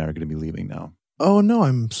friend and I are going to be leaving now. Oh no,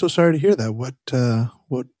 I'm so sorry to hear that. What can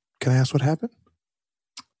I ask what happened?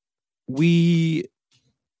 We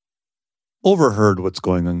overheard what's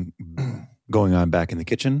going on back in the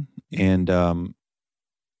kitchen, and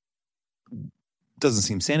doesn't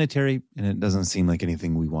seem sanitary, and it doesn't seem like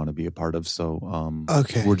anything we want to be a part of. So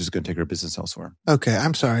okay, we're just going to take our business elsewhere. Okay,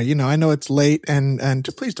 I'm sorry. I know it's late, and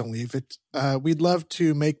please don't leave. We'd love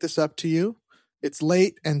to make this up to you. It's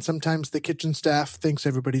late, and sometimes the kitchen staff thinks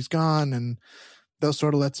everybody's gone, and they'll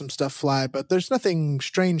sort of let some stuff fly. But there's nothing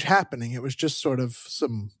strange happening. It was just sort of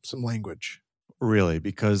some language. Really,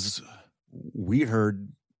 because we heard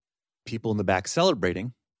people in the back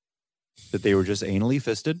celebrating that they were just anally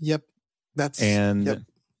fisted. Yep. Then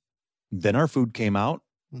our food came out,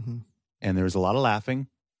 and there was a lot of laughing.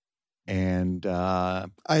 And I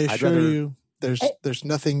assure you, there's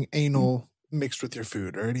nothing anal mixed with your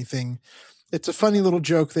food or anything. It's a funny little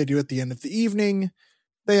joke they do at the end of the evening.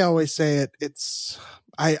 They always say it.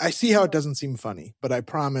 I see how it doesn't seem funny, but I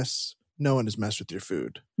promise no one has messed with your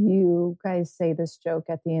food. You guys say this joke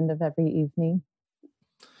at the end of every evening?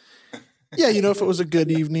 Yeah, if it was a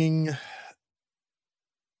good evening,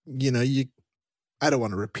 I don't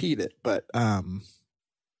want to repeat it, but a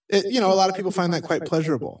lot of people find that quite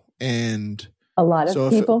pleasurable, and a lot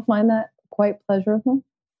of people find that quite pleasurable.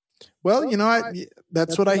 Well,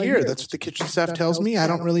 that's what I hear. That's what the kitchen staff tells me. I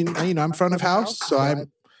don't really, I'm front of house, so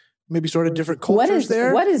I'm maybe sort of different cultures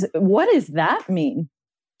there. What does that mean?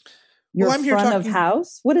 You're front of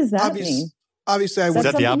house? What does that mean? obviously I would. Is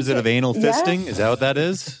that the opposite of anal fisting? Is that what that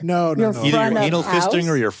is? No. Either your anal fisting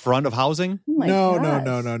or your front of housing?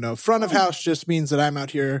 No. Front of house just means that I'm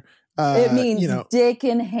out here. It means dick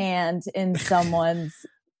in hand in someone's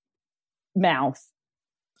mouth.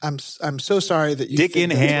 I'm so sorry that you dick in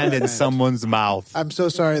hand in someone's mouth. I'm so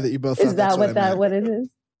sorry that you both. Is that what it is?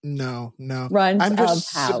 No. Front I'm just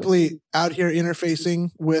of house. simply out here interfacing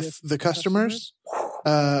with the customers,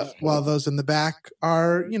 while those in the back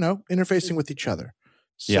are, interfacing with each other.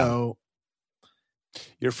 So,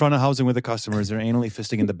 you're front of housing with the customers. They're anally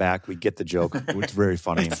fisting in the back. We get the joke. It's very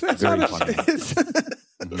funny. Very funny.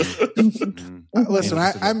 Listen,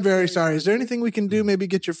 I'm very sorry. Is there anything we can do? Maybe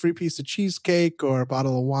get you a free piece of cheesecake or a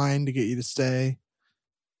bottle of wine to get you to stay.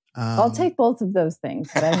 I'll take both of those things,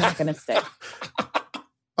 but I'm not going to stay.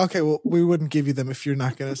 Okay, well, we wouldn't give you them if you're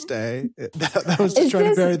not going to stay. That was just trying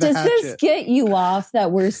to bury the hatchet. Does this get you off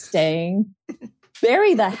that we're staying?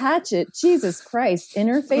 Bury the hatchet. Jesus Christ.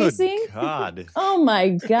 Interfacing? Good God. Oh my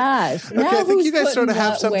gosh. Now okay, I think you guys sort of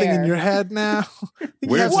have something in your head now.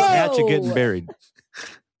 Where's the hatchet getting buried?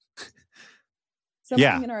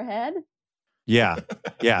 Something in our head? Yeah.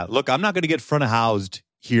 Look, I'm not going to get front of housed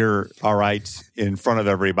here, all right, in front of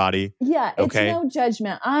everybody. Yeah, it's no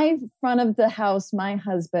judgment. I front of the house my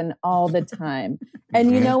husband all the time.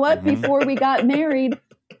 And you know what? Before we got married,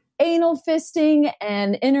 anal fisting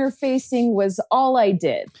and interfacing was all I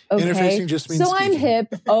did. Okay. Interfacing just means so speaking. I'm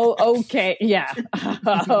hip. Oh, okay. Yeah.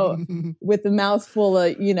 With a mouthful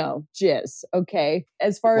of, jizz. Okay.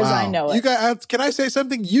 As far as I know it. You guys, can I say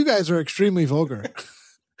something? You guys are extremely vulgar.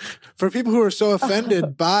 For people who are so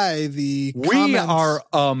offended by the comments. We are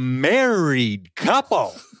a married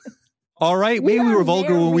couple. All right, maybe we were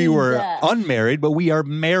vulgar when we were unmarried, but we are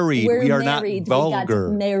married. We are married. Not vulgar.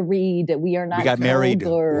 We got married. We are not. We got married.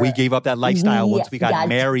 Vulgar. We gave up that lifestyle once we got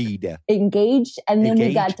married. Engaged, and then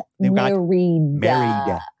we got married.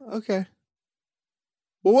 Married. Okay.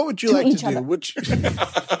 Well, what would you like to do?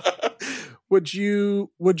 Would you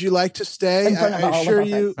like to stay? I assure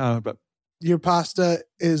you, your pasta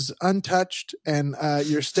is untouched, and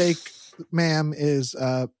your steak, ma'am, is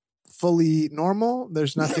fully normal.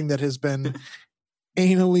 There's nothing that has been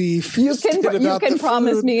anally fisted about You can the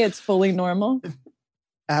promise food. me it's fully normal?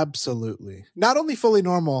 Absolutely. Not only fully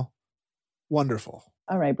normal, wonderful.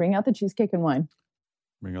 All right, bring out the cheesecake and wine.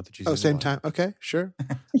 Bring out the cheesecake. Oh, same time. Okay, sure.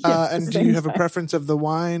 Yes, and do you have a preference of the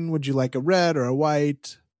wine? Would you like a red or a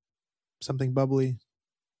white? Something bubbly?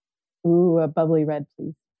 Ooh, a bubbly red,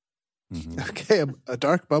 please. Mm-hmm. Okay, a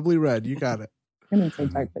dark bubbly red. You got it. I didn't say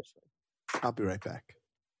dark, but sure. I'll be right back.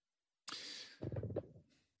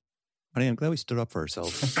 Honey, I'm glad we stood up for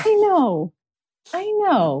ourselves. I know.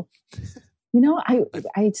 I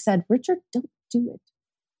said, Richard, don't do it,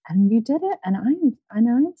 and you did it, and I'm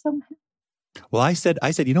so happy. Well, I said,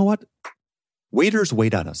 you know what? Waiters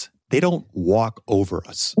wait on us. They don't walk over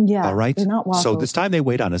us. Yeah, all right. They're not walk so over. this time they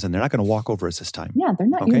wait on us, and they're not going to walk over us this time. Yeah, they're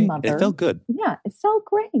not your mother. It felt good. Yeah, it felt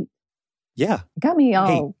great. Yeah, it got me all.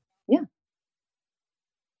 Hey, yeah.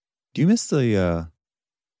 Do you miss the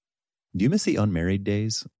unmarried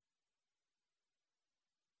days?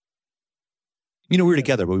 We were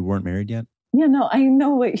together, but we weren't married yet. Yeah, no, I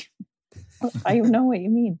know what you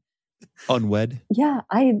mean. Unwed? Yeah,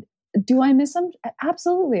 do I miss them?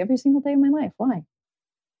 Absolutely, every single day of my life. Why?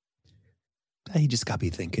 You just got me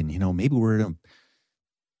thinking, maybe we're in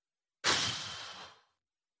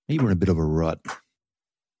a bit of a rut.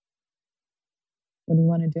 What do you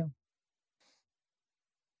want to do?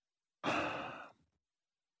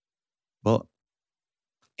 Well,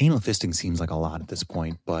 anal fisting seems like a lot at this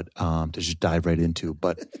point, but to just dive right into.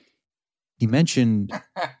 But he mentioned,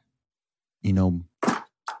 the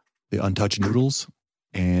untouched noodles,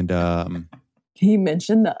 and he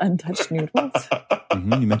mentioned the untouched noodles.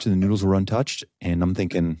 He mentioned the noodles were untouched, and I'm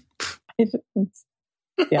thinking,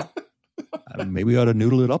 yeah, maybe we ought to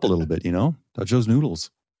noodle it up a little bit. Touch those noodles.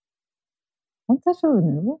 Don't touch those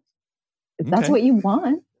noodles. If that's what you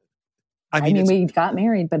want. I mean, we got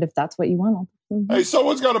married, but if that's what you want, hey,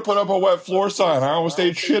 someone's got to put up a wet floor sign. I almost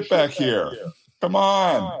ate shit back here. Come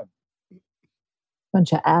on.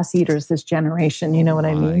 Bunch of ass eaters this generation. You know what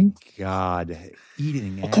I mean? God,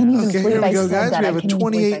 eating ass. Okay, here we go, guys. We have a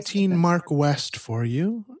 2018 Mark West for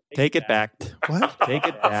you. Take it back. What? Take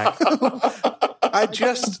it back. I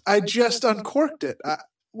just uncorked it.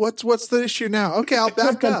 What's the issue now? Okay, I'll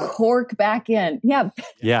back Put up. the cork back in. Yeah.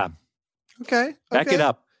 Yeah. Okay. Back it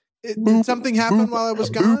up. Did something happen while I was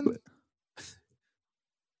gone?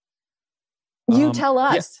 You tell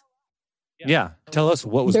us. Yeah. Tell us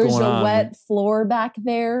what was going on. There's a wet floor back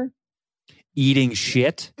there. Eating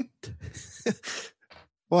shit.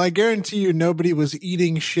 Well, I guarantee you nobody was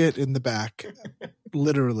eating shit in the back.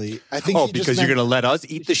 Literally. I think because you're going to let us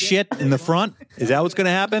eat the shit in the front? Is that what's going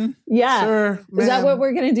to happen? Yeah. Sir, is that what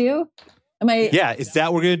we're going to do? Yeah, is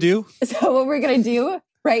that what we're going to do? Is that what we're going to do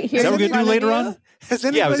right here? Is that what we're going to do later on? Is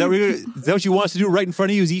that what you want us to do right in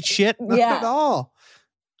front of you is eat shit? Not at all.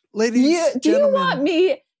 Ladies, do you want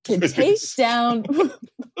me to take down...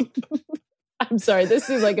 I'm sorry, this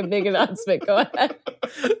seems like a big announcement. Go ahead.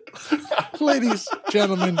 Ladies,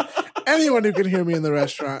 gentlemen, anyone who can hear me in the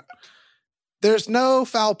restaurant, there's no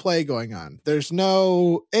foul play going on. There's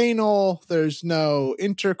no anal. There's no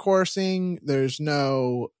intercoursing.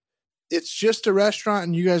 It's just a restaurant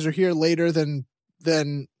and you guys are here later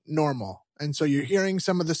than normal. And so you're hearing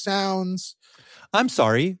some of the sounds. I'm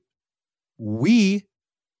sorry. We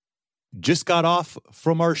just got off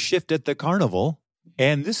from our shift at the carnival.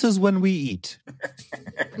 And this is when we eat.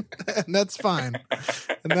 And that's fine.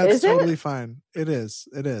 And that's totally fine. It is.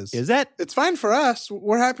 Is that? It's fine for us.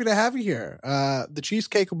 We're happy to have you here. The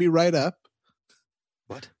cheesecake will be right up.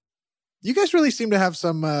 What? You guys really seem to have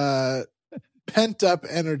some pent up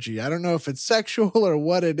energy. I don't know if it's sexual or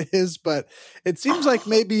what it is, but it seems like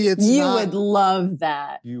maybe it's would love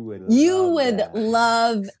that. You would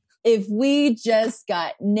love if we just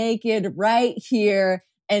got naked right here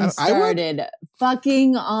and started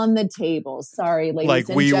fucking on the table. Sorry, ladies and gentlemen.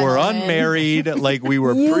 Like we were unmarried, like we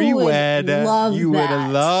were pre-wed. You would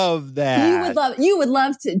love that. You would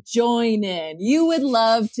love to join in. You would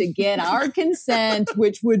love to get our consent,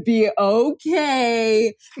 which would be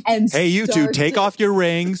okay. And hey, you two, take off your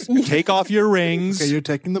rings. Take off your rings. Okay, you're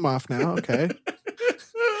taking them off now. Okay.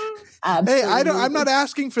 Absolutely. Hey, I'm not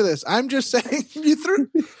asking for this. I'm just saying you threw.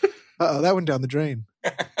 Uh-oh, that went down the drain.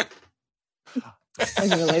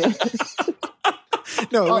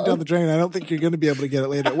 No, it went down the drain. I don't think you're going to be able to get it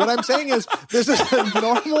later. What I'm saying is, this is a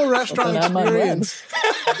normal restaurant experience.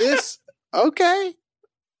 Okay.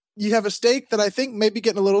 You have a steak that I think may be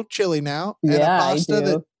getting a little chilly now. And a pasta I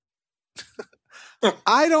do.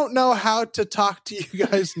 I don't know how to talk to you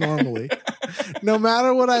guys normally. No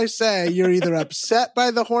matter what I say, you're either upset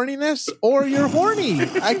by the horniness or you're horny.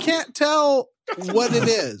 I can't tell what it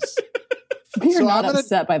is. We're not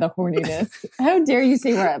upset by the horniness. How dare you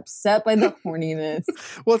say we're upset by the horniness?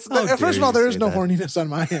 Well, first of all, there is no horniness on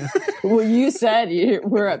my end. Well, you said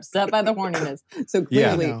we're upset by the horniness. So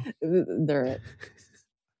clearly, they're...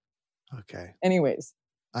 Okay. Anyways.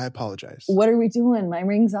 I apologize. What are we doing? My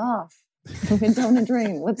ring's off. We've been down the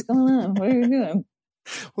drain. What's going on? What are you doing?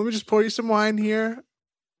 Let me just pour you some wine here.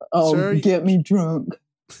 Oh, sir. Get me drunk.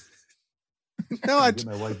 No, get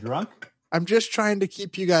my wife drunk? I'm just trying to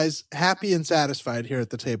keep you guys happy and satisfied here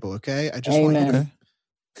at the table, okay? I just want you to...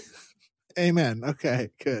 Amen.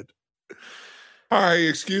 Okay, good. Hi,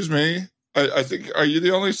 excuse me. I think, are you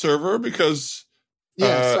the only server? Because...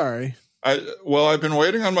 Yeah, sorry. I've been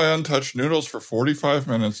waiting on my untouched noodles for 45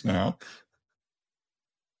 minutes now.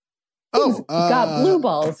 Oh, got blue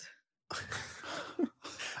balls.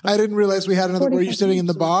 I didn't realize we had another... Were you sitting in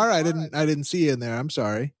the bar? I didn't see you in there. I'm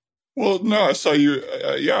sorry. Well, no, I saw you.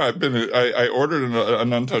 I ordered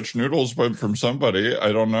an untouched noodles from somebody.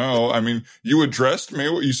 I don't know. I mean, you addressed me.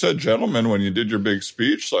 You said gentleman when you did your big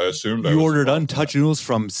speech, so I assumed you ordered untouched noodles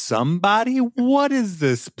from somebody. What is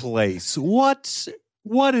this place? What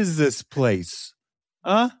is this place?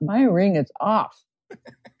 Huh? My ring is off.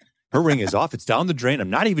 Her ring is off. It's down the drain. I'm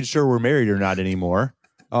not even sure we're married or not anymore.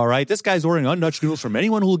 All right. This guy's ordering untouched noodles from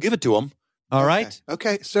anyone who will give it to him. All right.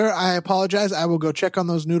 Okay, sir, I apologize. I will go check on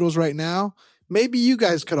those noodles right now. Maybe you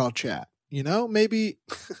guys could all chat. You know, maybe,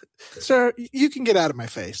 sir, you can get out of my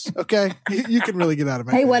face. Okay, you can really get out of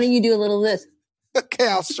my face. Hey, why don't you do a little of this? Okay,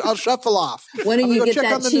 I'll shuffle off. Why don't you get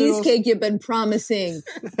that cheesecake you've been promising?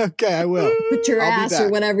 Okay, I will. Put your ass or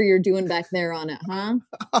whatever you're doing back there on it, huh?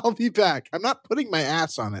 I'll be back. I'm not putting my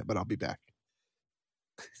ass on it, but I'll be back.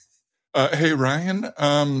 Hey,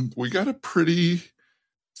 Ryan, we got a pretty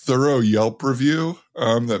thorough Yelp review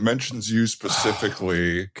that mentions you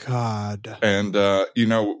specifically. God. And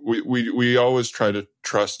we always try to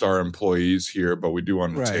trust our employees here, but we do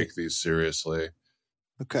want to take these seriously.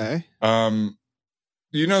 Okay.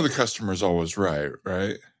 The customer's always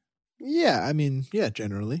right? Yeah, I mean, yeah,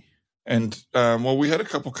 generally. And we had a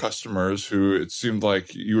couple customers who it seemed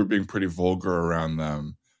like you were being pretty vulgar around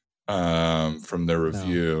them from their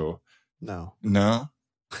review. No.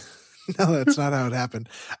 No, that's not how it happened.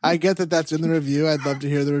 I get that that's in the review. I'd love to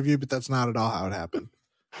hear the review, but that's not at all how it happened.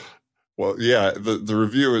 Well, yeah, the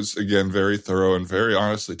review is, again, very thorough and very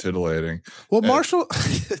honestly titillating. Well, Marshall,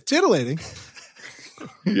 titillating?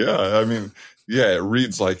 Yeah, I mean, Yeah, it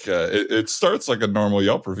reads like it starts like a normal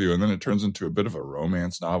Yelp review, and then it turns into a bit of a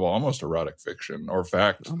romance novel, almost erotic fiction or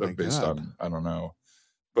fact based on, I don't know.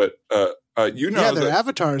 But their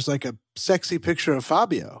avatar is like a sexy picture of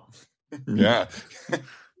Fabio. Yeah,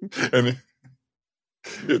 and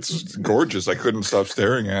it's gorgeous. I couldn't stop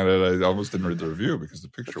staring at it. I almost didn't read the review because the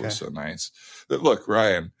picture was so nice. But look,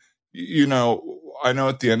 Ryan, I know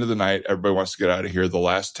at the end of the night, everybody wants to get out of here. The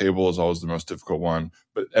last table is always the most difficult one,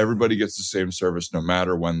 but everybody gets the same service no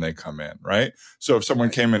matter when they come in, right? So if someone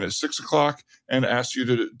came in at 6:00 and asked you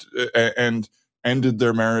to, and ended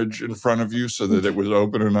their marriage in front of you so that it was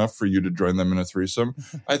open enough for you to join them in a threesome,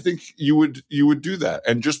 I think you would do that.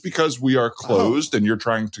 And just because we are closed and you're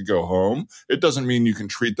trying to go home, it doesn't mean you can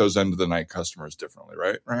treat those end of the night customers differently,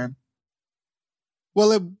 right, Ryan?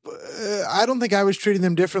 Well, I don't think I was treating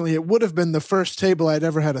them differently. It would have been the first table I'd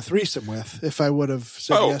ever had a threesome with if I would have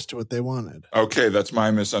said yes to what they wanted. Okay, that's my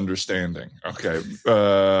misunderstanding. Okay.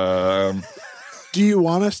 Do you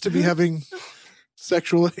want us to be having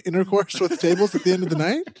sexual intercourse with tables at the end of the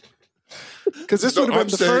night? Because this would have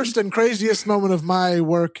been the first and craziest moment of my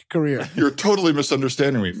work career. You're totally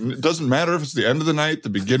misunderstanding me. It doesn't matter if it's the end of the night, the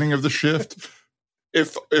beginning of the shift.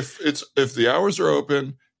 If the hours are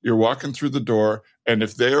open, you're walking through the door, and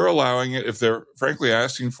if they are allowing it, if they're frankly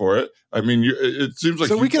asking for it, I mean, it seems like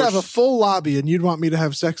we could have a full lobby, and you'd want me to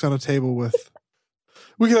have sex on a table with.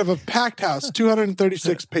 We could have a packed house,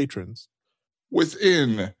 236 patrons,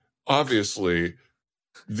 within obviously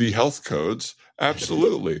the health codes.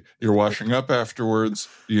 Absolutely, you're washing up afterwards.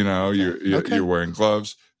 You're wearing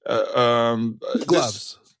gloves.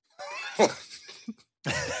 Gloves.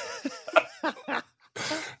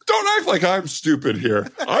 Don't act like I'm stupid here.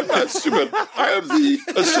 I'm not stupid. I am the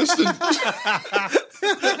assistant.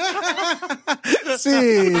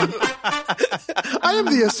 See, I am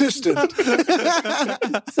the assistant.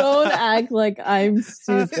 Don't act like I'm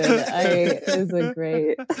stupid. Is a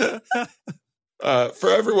great. For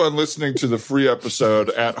everyone listening to the free episode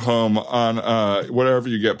at home on whatever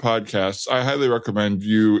you get podcasts, I highly recommend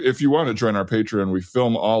you, if you want to join our Patreon, we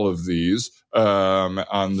film all of these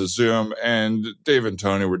on the Zoom, and Dave and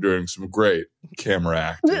Tony were doing some great camera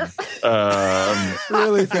acting.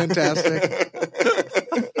 Really fantastic.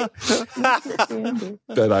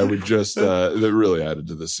 That I would just, that really added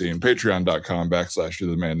to the scene.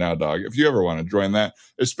 Patreon.com/YourTheManNowDog. If you ever want to join that,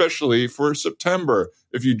 especially for September,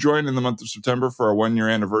 if you join in the month of September for our 1-year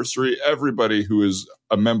anniversary, everybody who is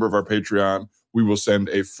a member of our Patreon, we will send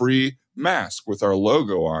a free mask with our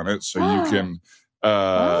logo on it so you can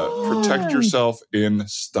protect yourself in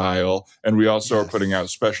style. And we also are putting out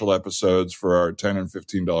special episodes for our $10 and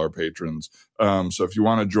 $15 patrons. So if you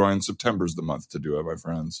want to join, September's the month to do it, my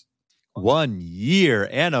friends. 1-year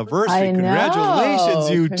anniversary. Congratulations,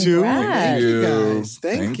 you two. Thank you. Guys.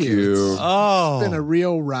 Thank you. It's been a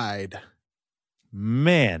real ride.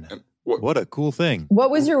 Man, what a cool thing.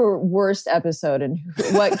 What was your worst episode, and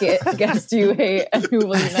what guest do you hate, and who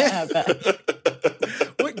will you not have back?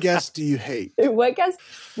 What guest do you hate? What guest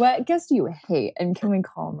do you hate? And can we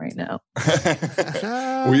call him right now?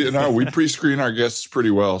 We pre-screen our guests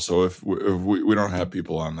pretty well, so if we don't have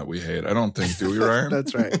people on that we hate, I don't think, do we, Ryan?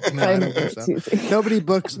 That's right. No, I don't think so. Nobody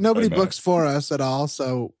books for us at all,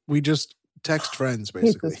 so we just text friends,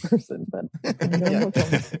 basically. Hate this person, but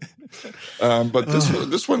but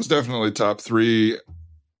this one's definitely top 3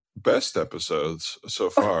 best episodes so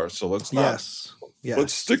far. So let's Yes.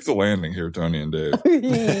 Let's stick the landing here, Tony and Dave.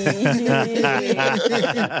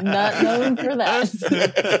 Not known for that.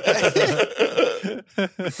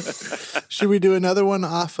 Should we do another one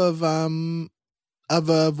off of a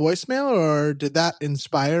voicemail, or did that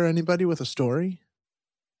inspire anybody with a story?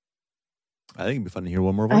 I think it'd be fun to hear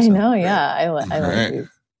one more voicemail. I know, yeah. I like these.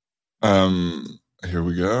 Here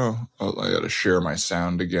we go. Oh, I got to share my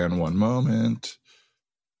sound again. One moment.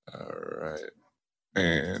 All right.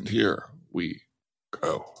 And here we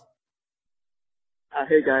go.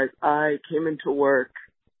 Hey, guys. I came into work.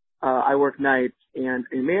 I work nights, and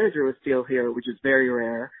a manager was still here, which is very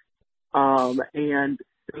rare. And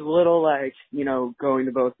it was a little like, going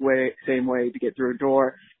the same way to get through a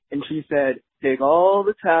door. And she said, take all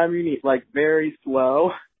the time you need, like very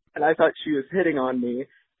slow. And I thought she was hitting on me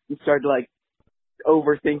and started like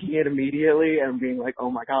overthinking it immediately and being like,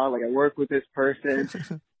 oh my God, like I work with this person.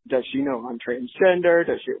 Does she know I'm transgender?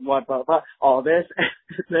 Does she, what, blah, blah, all this. And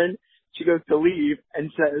then she goes to leave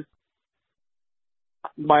and says,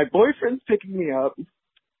 my boyfriend's picking me up.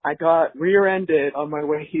 I got rear-ended on my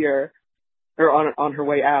way here, or on her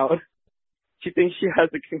way out. She thinks she has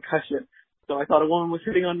a concussion. So I thought a woman was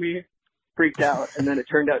hitting on me. freaked out. And then it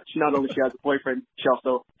turned out not only she has a boyfriend, she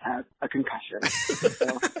also has a concussion.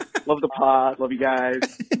 So, love the pod. Love you guys.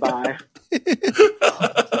 Bye.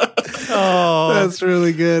 Oh, that's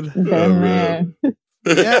really good. Yeah,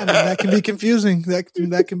 that can be confusing.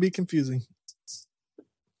 That can be confusing.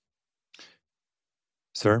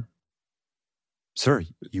 Sir,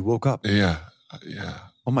 you woke up. Yeah.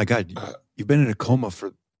 Oh my God, you've been in a coma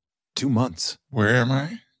for 2 months. Where am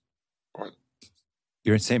I? What?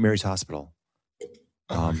 You're in St. Mary's Hospital.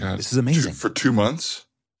 Oh my God. This is amazing. For 2 months?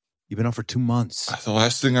 You've been out for 2 months. The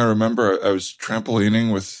last thing I remember, I was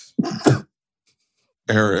trampolining with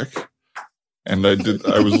Eric, and I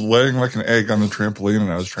was laying like an egg on the trampoline,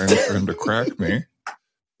 and I was trying for him to crack me.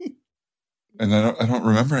 And I don't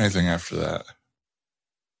remember anything after that.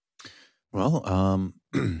 Well,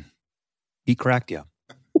 he cracked you.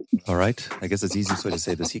 All right. I guess that's the easiest way to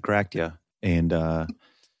say this. He cracked you, and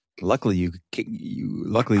luckily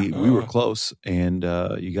we were close, and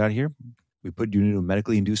you got here. We put you into a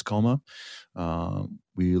medically induced coma.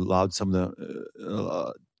 We allowed some of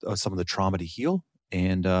the trauma to heal,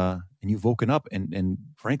 and you've woken up, and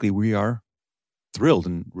frankly, we are thrilled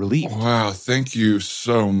and relieved. Wow, thank you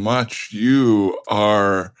so much. You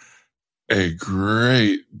are a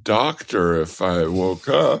great doctor. If I woke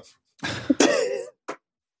up,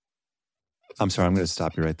 I'm sorry. I'm going to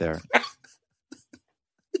stop you right there.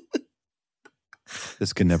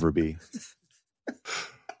 This can never be.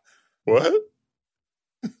 What?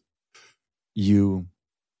 You,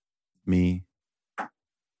 me.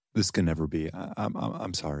 This can never be.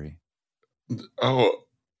 I'm sorry. Oh,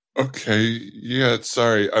 okay. Yeah,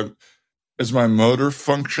 sorry. Is my motor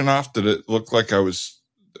function off? Did it look like I was?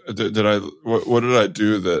 Did I? What did I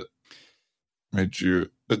do that made you?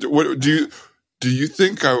 What do you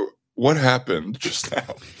think what happened just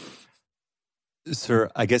now? Sir,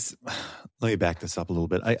 I guess let me back this up a little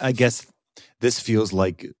bit. I guess this feels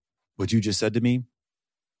like what you just said to me.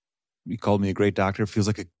 You called me a great doctor. It feels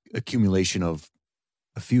like a accumulation of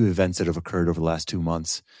a few events that have occurred over the last 2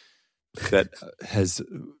 months that has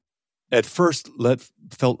at first left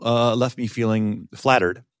me feeling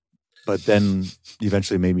flattered, but then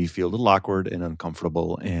eventually made me feel a little awkward and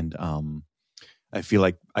uncomfortable. And I feel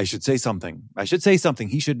like I should say something.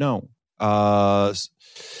 He should know.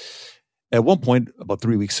 At one point, about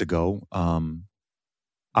 3 weeks ago,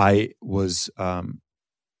 I was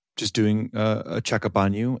just doing a checkup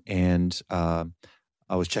on you, and I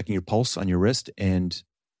was checking your pulse on your wrist, and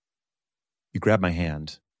you grabbed my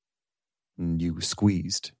hand, and you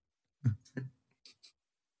squeezed.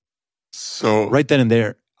 So right then and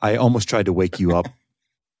there, I almost tried to wake you up.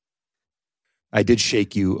 I did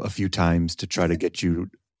shake you a few times to try to get you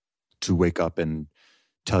to wake up and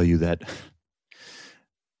tell you that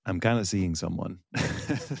I'm kind of seeing someone.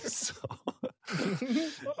 So,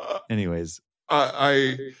 anyways,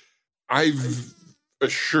 I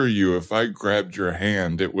assure you, if I grabbed your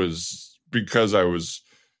hand, it was because I was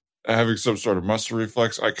having some sort of muscle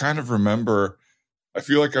reflex. I kind of remember, I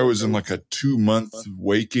feel like I was in like a 2-month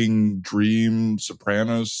waking dream,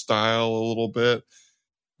 Sopranos style a little bit.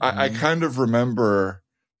 I kind of remember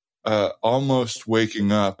almost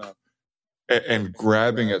waking up and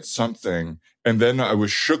grabbing at something. And then I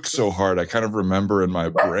was shook so hard, I kind of remember in my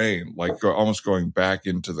brain, like almost going back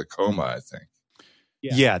into the coma, I think.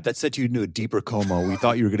 Yeah, that sent you into a deeper coma. We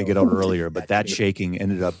thought you were going to get out earlier, but that shaking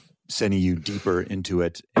ended up sending you deeper into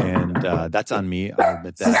it. And that's on me. I'll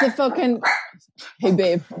admit that. Is this the fucking... Hey,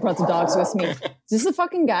 babe, I brought the dogs with me. Is this the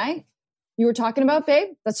fucking guy you were talking about, babe?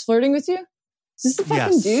 That's flirting with you? Is this the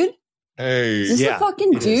fucking dude? Hey. Is this the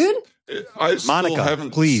fucking dude? I still Monica, haven't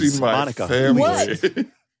please, seen my Monica, family. What?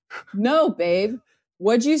 No, babe.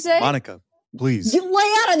 What'd you say? Monica, please. You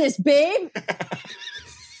lay out of this, babe.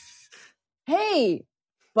 Hey,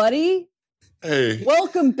 buddy. Hey.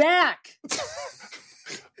 Welcome back.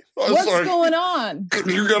 What's sorry. going on? Can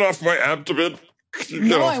you get off my abdomen?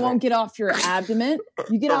 No, I won't get off your abdomen.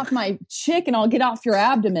 You get off my chick and I'll get off your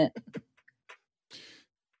abdomen.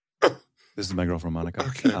 This is my girlfriend, Monica.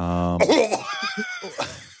 Okay.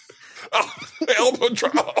 Elbow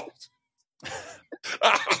dropped.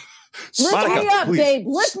 Lift Monica, me up, please. babe.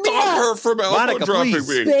 Lift me Stop up. her from elbow Monica, dropping please.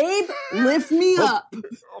 me. Babe, lift me up.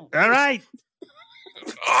 All right.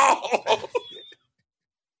 Oh.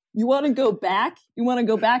 You want to go back? You want to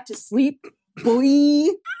go back to sleep? Boy.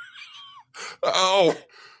 Oh.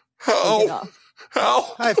 Oh.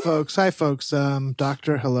 Oh. Hi, folks.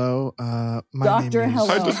 Doctor, hello. My Doctor, name is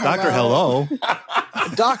hello. Doctor, hello.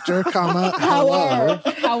 Doctor, hello.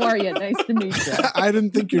 How are you? Nice to meet you. I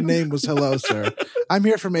didn't think your name was hello, sir. I'm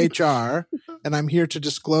here from HR, and I'm here to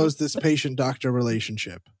disclose this patient-doctor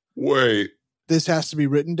relationship. Wait. This has to be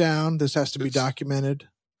written down. This has to be documented.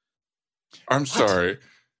 I'm sorry.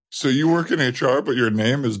 So you work in HR, but your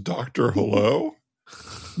name is Dr. Hello?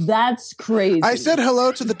 That's crazy. I said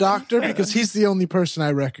hello to the doctor because he's the only person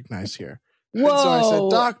I recognize here. Whoa. And so I said,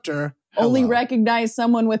 doctor. Hello. Only recognize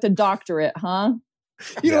someone with a doctorate, huh?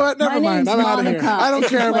 You know what? Never mind. I'm out of here. I don't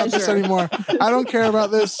care about this anymore. I don't care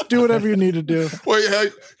about this. Do whatever you need to do. Wait,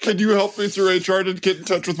 hey, can you help me through HR to get in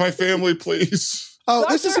touch with my family, please? Oh,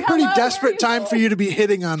 this is a pretty desperate time for you to be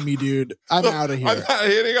hitting on me, dude. I'm out of here. I'm not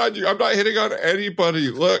hitting on you. I'm not hitting on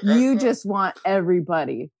anybody. Look. You just want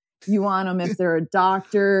everybody. You want them if they're a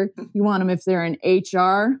doctor. You want them if they're in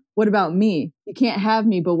HR. What about me? You can't have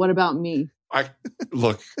me, but what about me?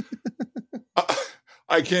 Look.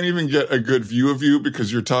 I can't even get a good view of you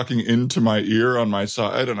because you're talking into my ear on my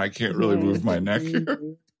side, and I can't really move my neck here.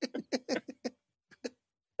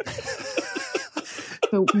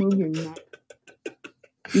 Don't move your neck.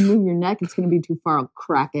 You move your neck, it's going to be too far. I'll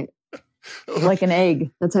crack it. Like an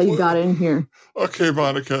egg. That's how you got in here. Okay,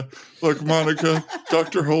 Monica. Look, Monica,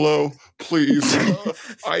 Dr. Hello, please.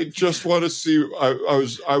 I just want to see.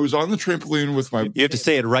 I was on the trampoline with my. You have to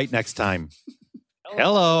say it right next time.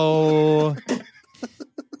 Hello.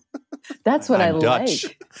 That's what I'm I Dutch.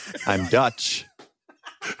 like. I'm Dutch.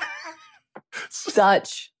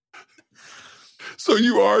 Dutch. So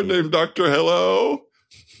you are named Dr. Hello?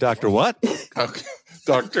 Dr. what? Okay.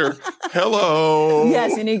 Dr. Hello.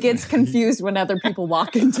 Yes, and he gets confused when other people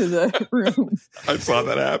walk into the room. I saw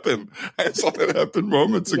that happen.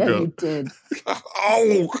 Moments ago. Yeah, you did.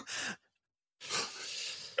 Oh.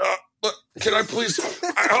 Can I please?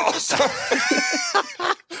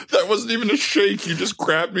 That wasn't even a shake. You just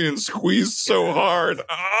grabbed me and squeezed so hard.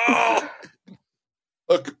 Oh.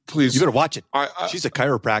 Look, please. You better watch it. She's a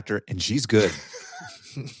chiropractor, and she's good.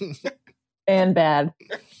 And bad.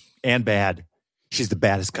 And bad. She's the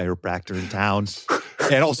baddest chiropractor in town.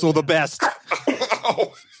 And also the best.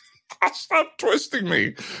 Oh, stop twisting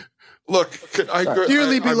me. Look,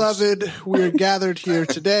 dearly beloved, we're gathered here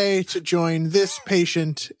today to join this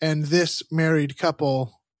patient and this married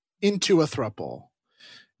couple into a throuple.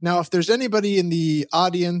 Now, if there's anybody in the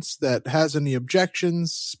audience that has any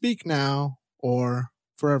objections, speak now or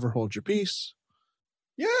forever hold your peace.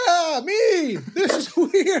 Yeah, me. This is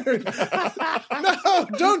weird. No,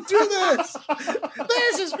 don't do this.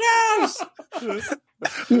 This is gross.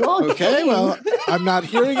 Okay, well, I'm not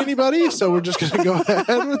hearing anybody, so we're just going to go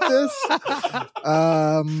ahead with this.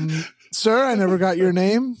 Sir, I never got your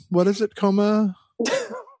name. What is it, Coma?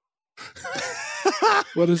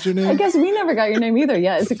 What is your name? I guess we never got your name either.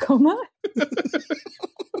 Yeah, is it Coma?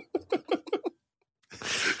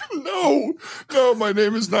 No, my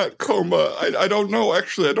name is not Coma. I don't know,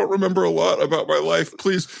 actually. I don't remember a lot about my life.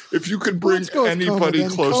 Please, if you could bring anybody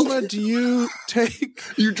close. Coma, do you take...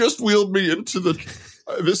 You just wheeled me into the...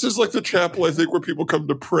 This is like the chapel, I think, where people come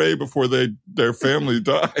to pray before their family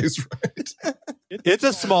dies, right?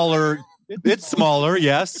 It's smaller,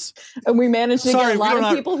 yes. And we managed to get a lot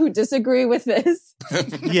of people who disagree with this.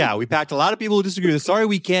 Yeah, we packed a lot of people who disagree with this. Sorry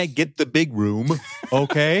we can't get the big room,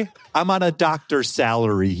 okay? I'm on a doctor's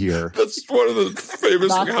salary here. That's one of the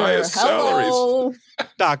famous highest salaries.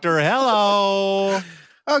 Doctor, hello.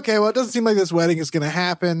 Okay, well, it doesn't seem like this wedding is going to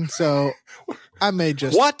happen, so I may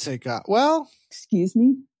just take off. Well... Excuse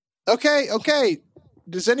me? Okay.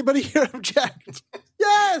 Does anybody here object?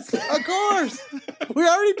 Yes, of course. We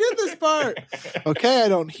already did this part. Okay, I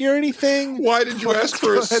don't hear anything. Why did you ask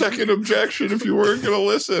for a second objection if you weren't going to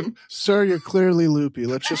listen? Sir, you're clearly loopy.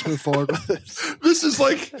 Let's just move forward with this. This is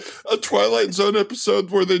like a Twilight Zone episode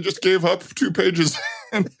where they just gave up 2 pages.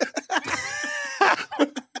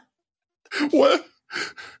 What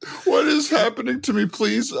is happening to me?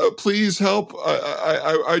 Please help.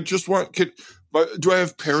 I just want... do I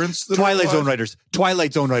have parents that Twilight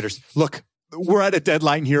Zone writers. Look, we're at a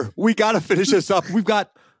deadline here. We got to finish this up. We've got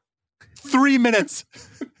 3 minutes.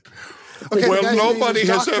 Okay, well, nobody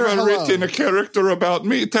has ever written a character about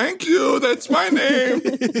me. Thank you. That's my name.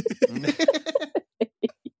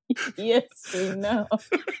 Yes, we know.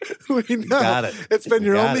 We know. Got it. It's been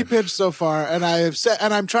your only pitch so far, and I have said,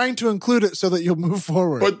 and I'm trying to include it so that you'll move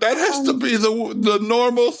forward. But that has to be the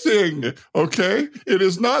normal thing, okay? It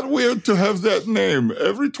is not weird to have that name.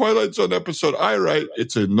 Every Twilight Zone episode I write,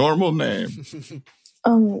 it's a normal name.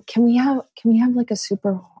 Can we have like a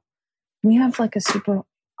super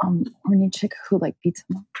horny chick who like beats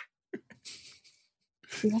him up?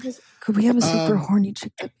 Could we have a super horny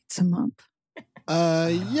chick that beats him up?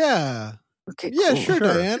 Yeah. Okay. Yeah, cool. sure,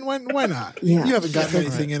 Diane. Why not? Yeah. You haven't gotten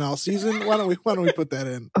anything in all season. Why don't we put that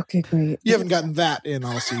in? Okay, great. You haven't gotten that in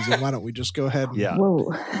all season. Why don't we just go ahead? Yeah.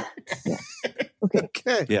 Whoa. Yeah. Okay.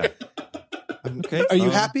 Okay. Yeah. Okay. Are you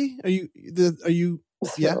happy? Are you?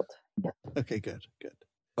 Yeah. Yeah. Okay. Good.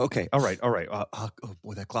 Okay. All right. Oh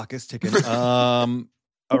boy, that clock is ticking. All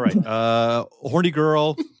right. Horny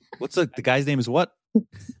girl. What's the guy's name? Is what?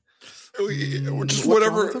 Just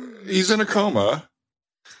whatever. He's in a coma.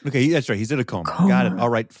 Okay, that's right. He's in a coma. Got it. All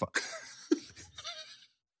right.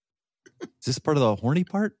 Is this part of the horny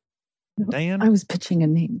part, Diane? I was pitching a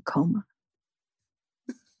name, coma.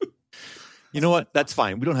 You know what? That's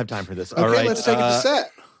fine. We don't have time for this. Okay, all right. Let's take it to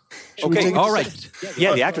set. Okay. All right.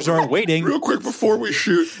 Yeah, the actors aren't waiting. Real quick before we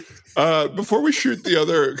shoot the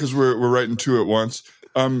other, because we're writing two at once.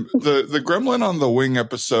 The Gremlin on the Wing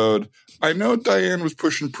episode. I know Diane was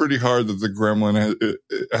pushing pretty hard that the Gremlin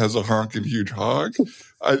has a honking huge hog.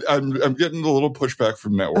 I'm getting a little pushback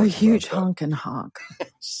from network. A huge honking hog.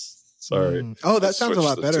 Sorry. Oh, that sounds a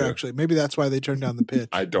lot better, actually. Maybe that's why they turned down the pitch.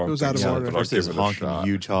 I don't. It was out of order. Of course, it's honking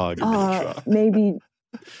huge hog. Maybe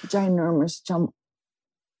ginormous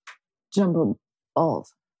jumbo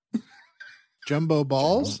balls. Jumbo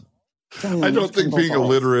balls? I don't think being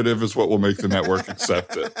alliterative is what will make the network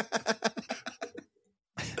accept it.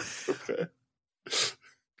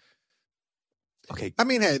 Okay. I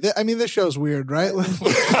mean, hey, this show's weird, right? Let's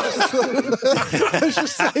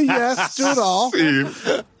just say yes to it all.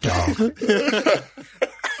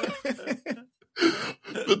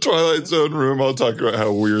 The Twilight Zone room, I'll talk about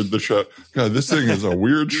how weird the show. God, this thing is a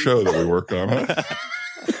weird show that we work on, huh?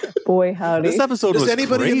 Boy, howdy. This episode Does was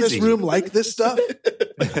anybody crazy. in this room like this stuff?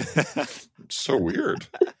 It's so weird.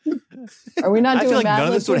 Are we not doing I feel like Mad none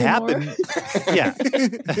of this would anymore? happen. Yeah.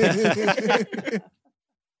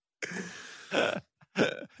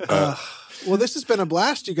 Well, this has been a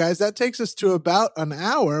blast, you guys. That takes us to about an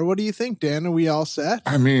hour. What do you think, Dan? Are we all set?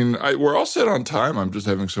 I mean, we're all set on time. I'm just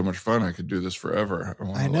having so much fun. I could do this forever.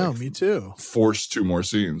 I know, me too. Force 2 more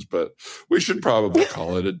scenes, but we should probably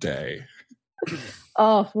call it a day.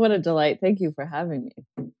 Oh, what a delight. Thank you for having me.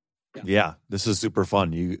 Yeah, this is super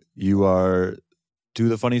fun. You are two of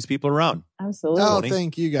the funniest people around. Absolutely. Oh,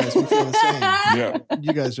 thank you guys. We feel the same. Yeah.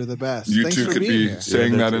 You guys are the best. You Thanks two for could being be here.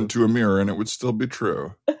 saying that into a mirror and it would still be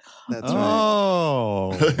true. That's right.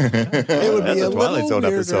 Oh. It would be a Twilight Zone little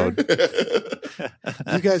episode.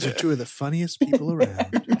 You guys are two of the funniest people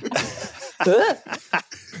around.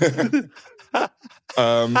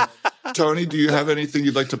 Tony, do you have anything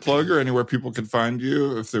you'd like to plug or anywhere people can find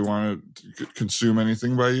you if they want to consume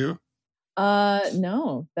anything by you?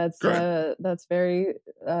 No, that's very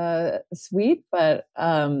sweet, but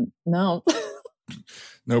no.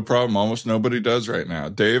 No problem. Almost nobody does right now.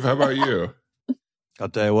 Dave, how about you? I'll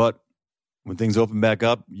tell you what, when things open back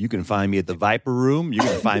up, you can find me at the Viper Room. You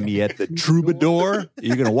can find me at the Troubadour.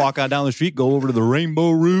 You're going to walk on down the street, go over to the Rainbow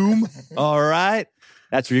Room. All right.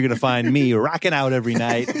 That's where you're going to find me rocking out every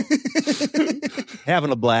night,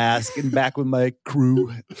 having a blast, getting back with my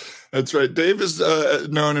crew. That's right. Dave is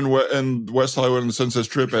known in West Hollywood and the Sunset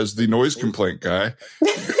Strip as the noise complaint guy.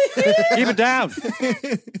 Keep it down.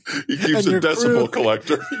 He keeps a decibel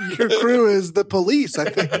collector. Your crew is the police, I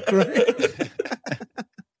think, right?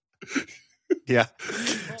 Yeah.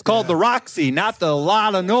 It's called the Roxy, not the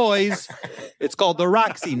lot of noise. It's called the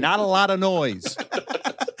Roxy, not a lot of noise.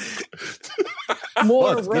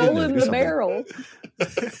 More roll in the barrel.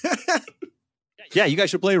 Yeah, you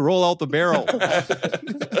guys should play Roll Out the Barrel.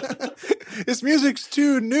 This music's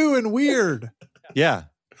too new and weird. Yeah.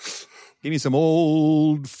 Give me some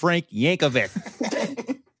old Frank Yankovic.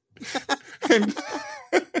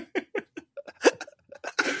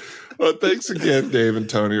 Well, thanks again, Dave and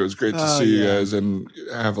Tony. It was great to see you guys and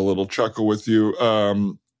have a little chuckle with you.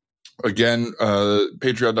 Again,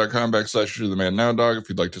 patreon.com/TheManNowDog if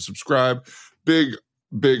you'd like to subscribe. Big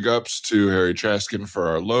ups to Harry Chaskin for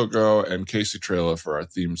our logo and Casey Trela for our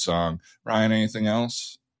theme song. Ryan, anything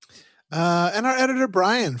else? And our editor,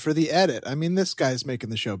 Brian, for the edit. I mean, this guy's making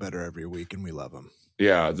the show better every week, and we love him.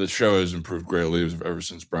 Yeah, the show has improved greatly ever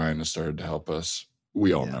since Brian has started to help us.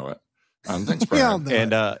 We all know it. Thanks, Brian.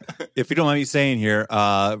 And if you don't mind me saying here,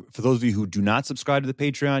 for those of you who do not subscribe to the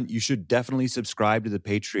Patreon, you should definitely subscribe to the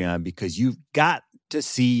Patreon because you've got to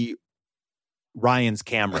see Ryan's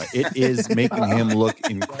camera. It is making him look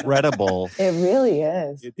incredible. It really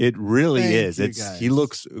is. It really is. He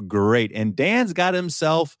looks great. And Dan's got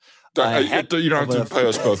himself. You don't have to pay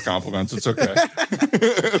us both compliments. It's okay.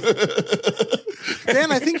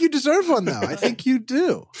 Dan, I think you deserve one, though. I think you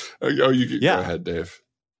do. Go ahead, Dave.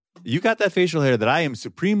 You got that facial hair that I am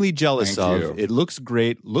supremely jealous of. You. It looks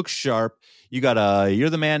great, looks sharp. You got a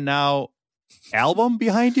You're the Man Now album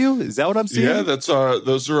behind you? Is that what I'm seeing? Yeah, that's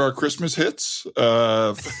those are our Christmas hits.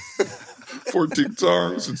 14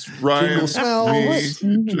 songs. It's Ryan, Jingle smells.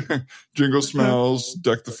 me, Jingle Smells,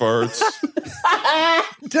 Deck the Farts.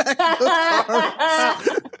 Deck the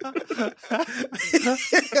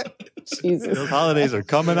farts. Jesus. Those holidays are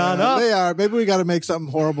coming on up. They are. Maybe we got to make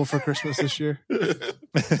something horrible for Christmas this year.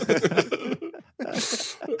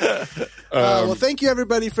 Well, thank you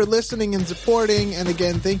everybody for listening and supporting. And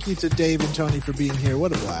again, thank you to Dave and Tony for being here.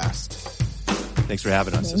 What a blast. Thanks for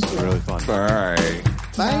having us. This was really fun. Bye.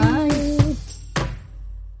 Bye.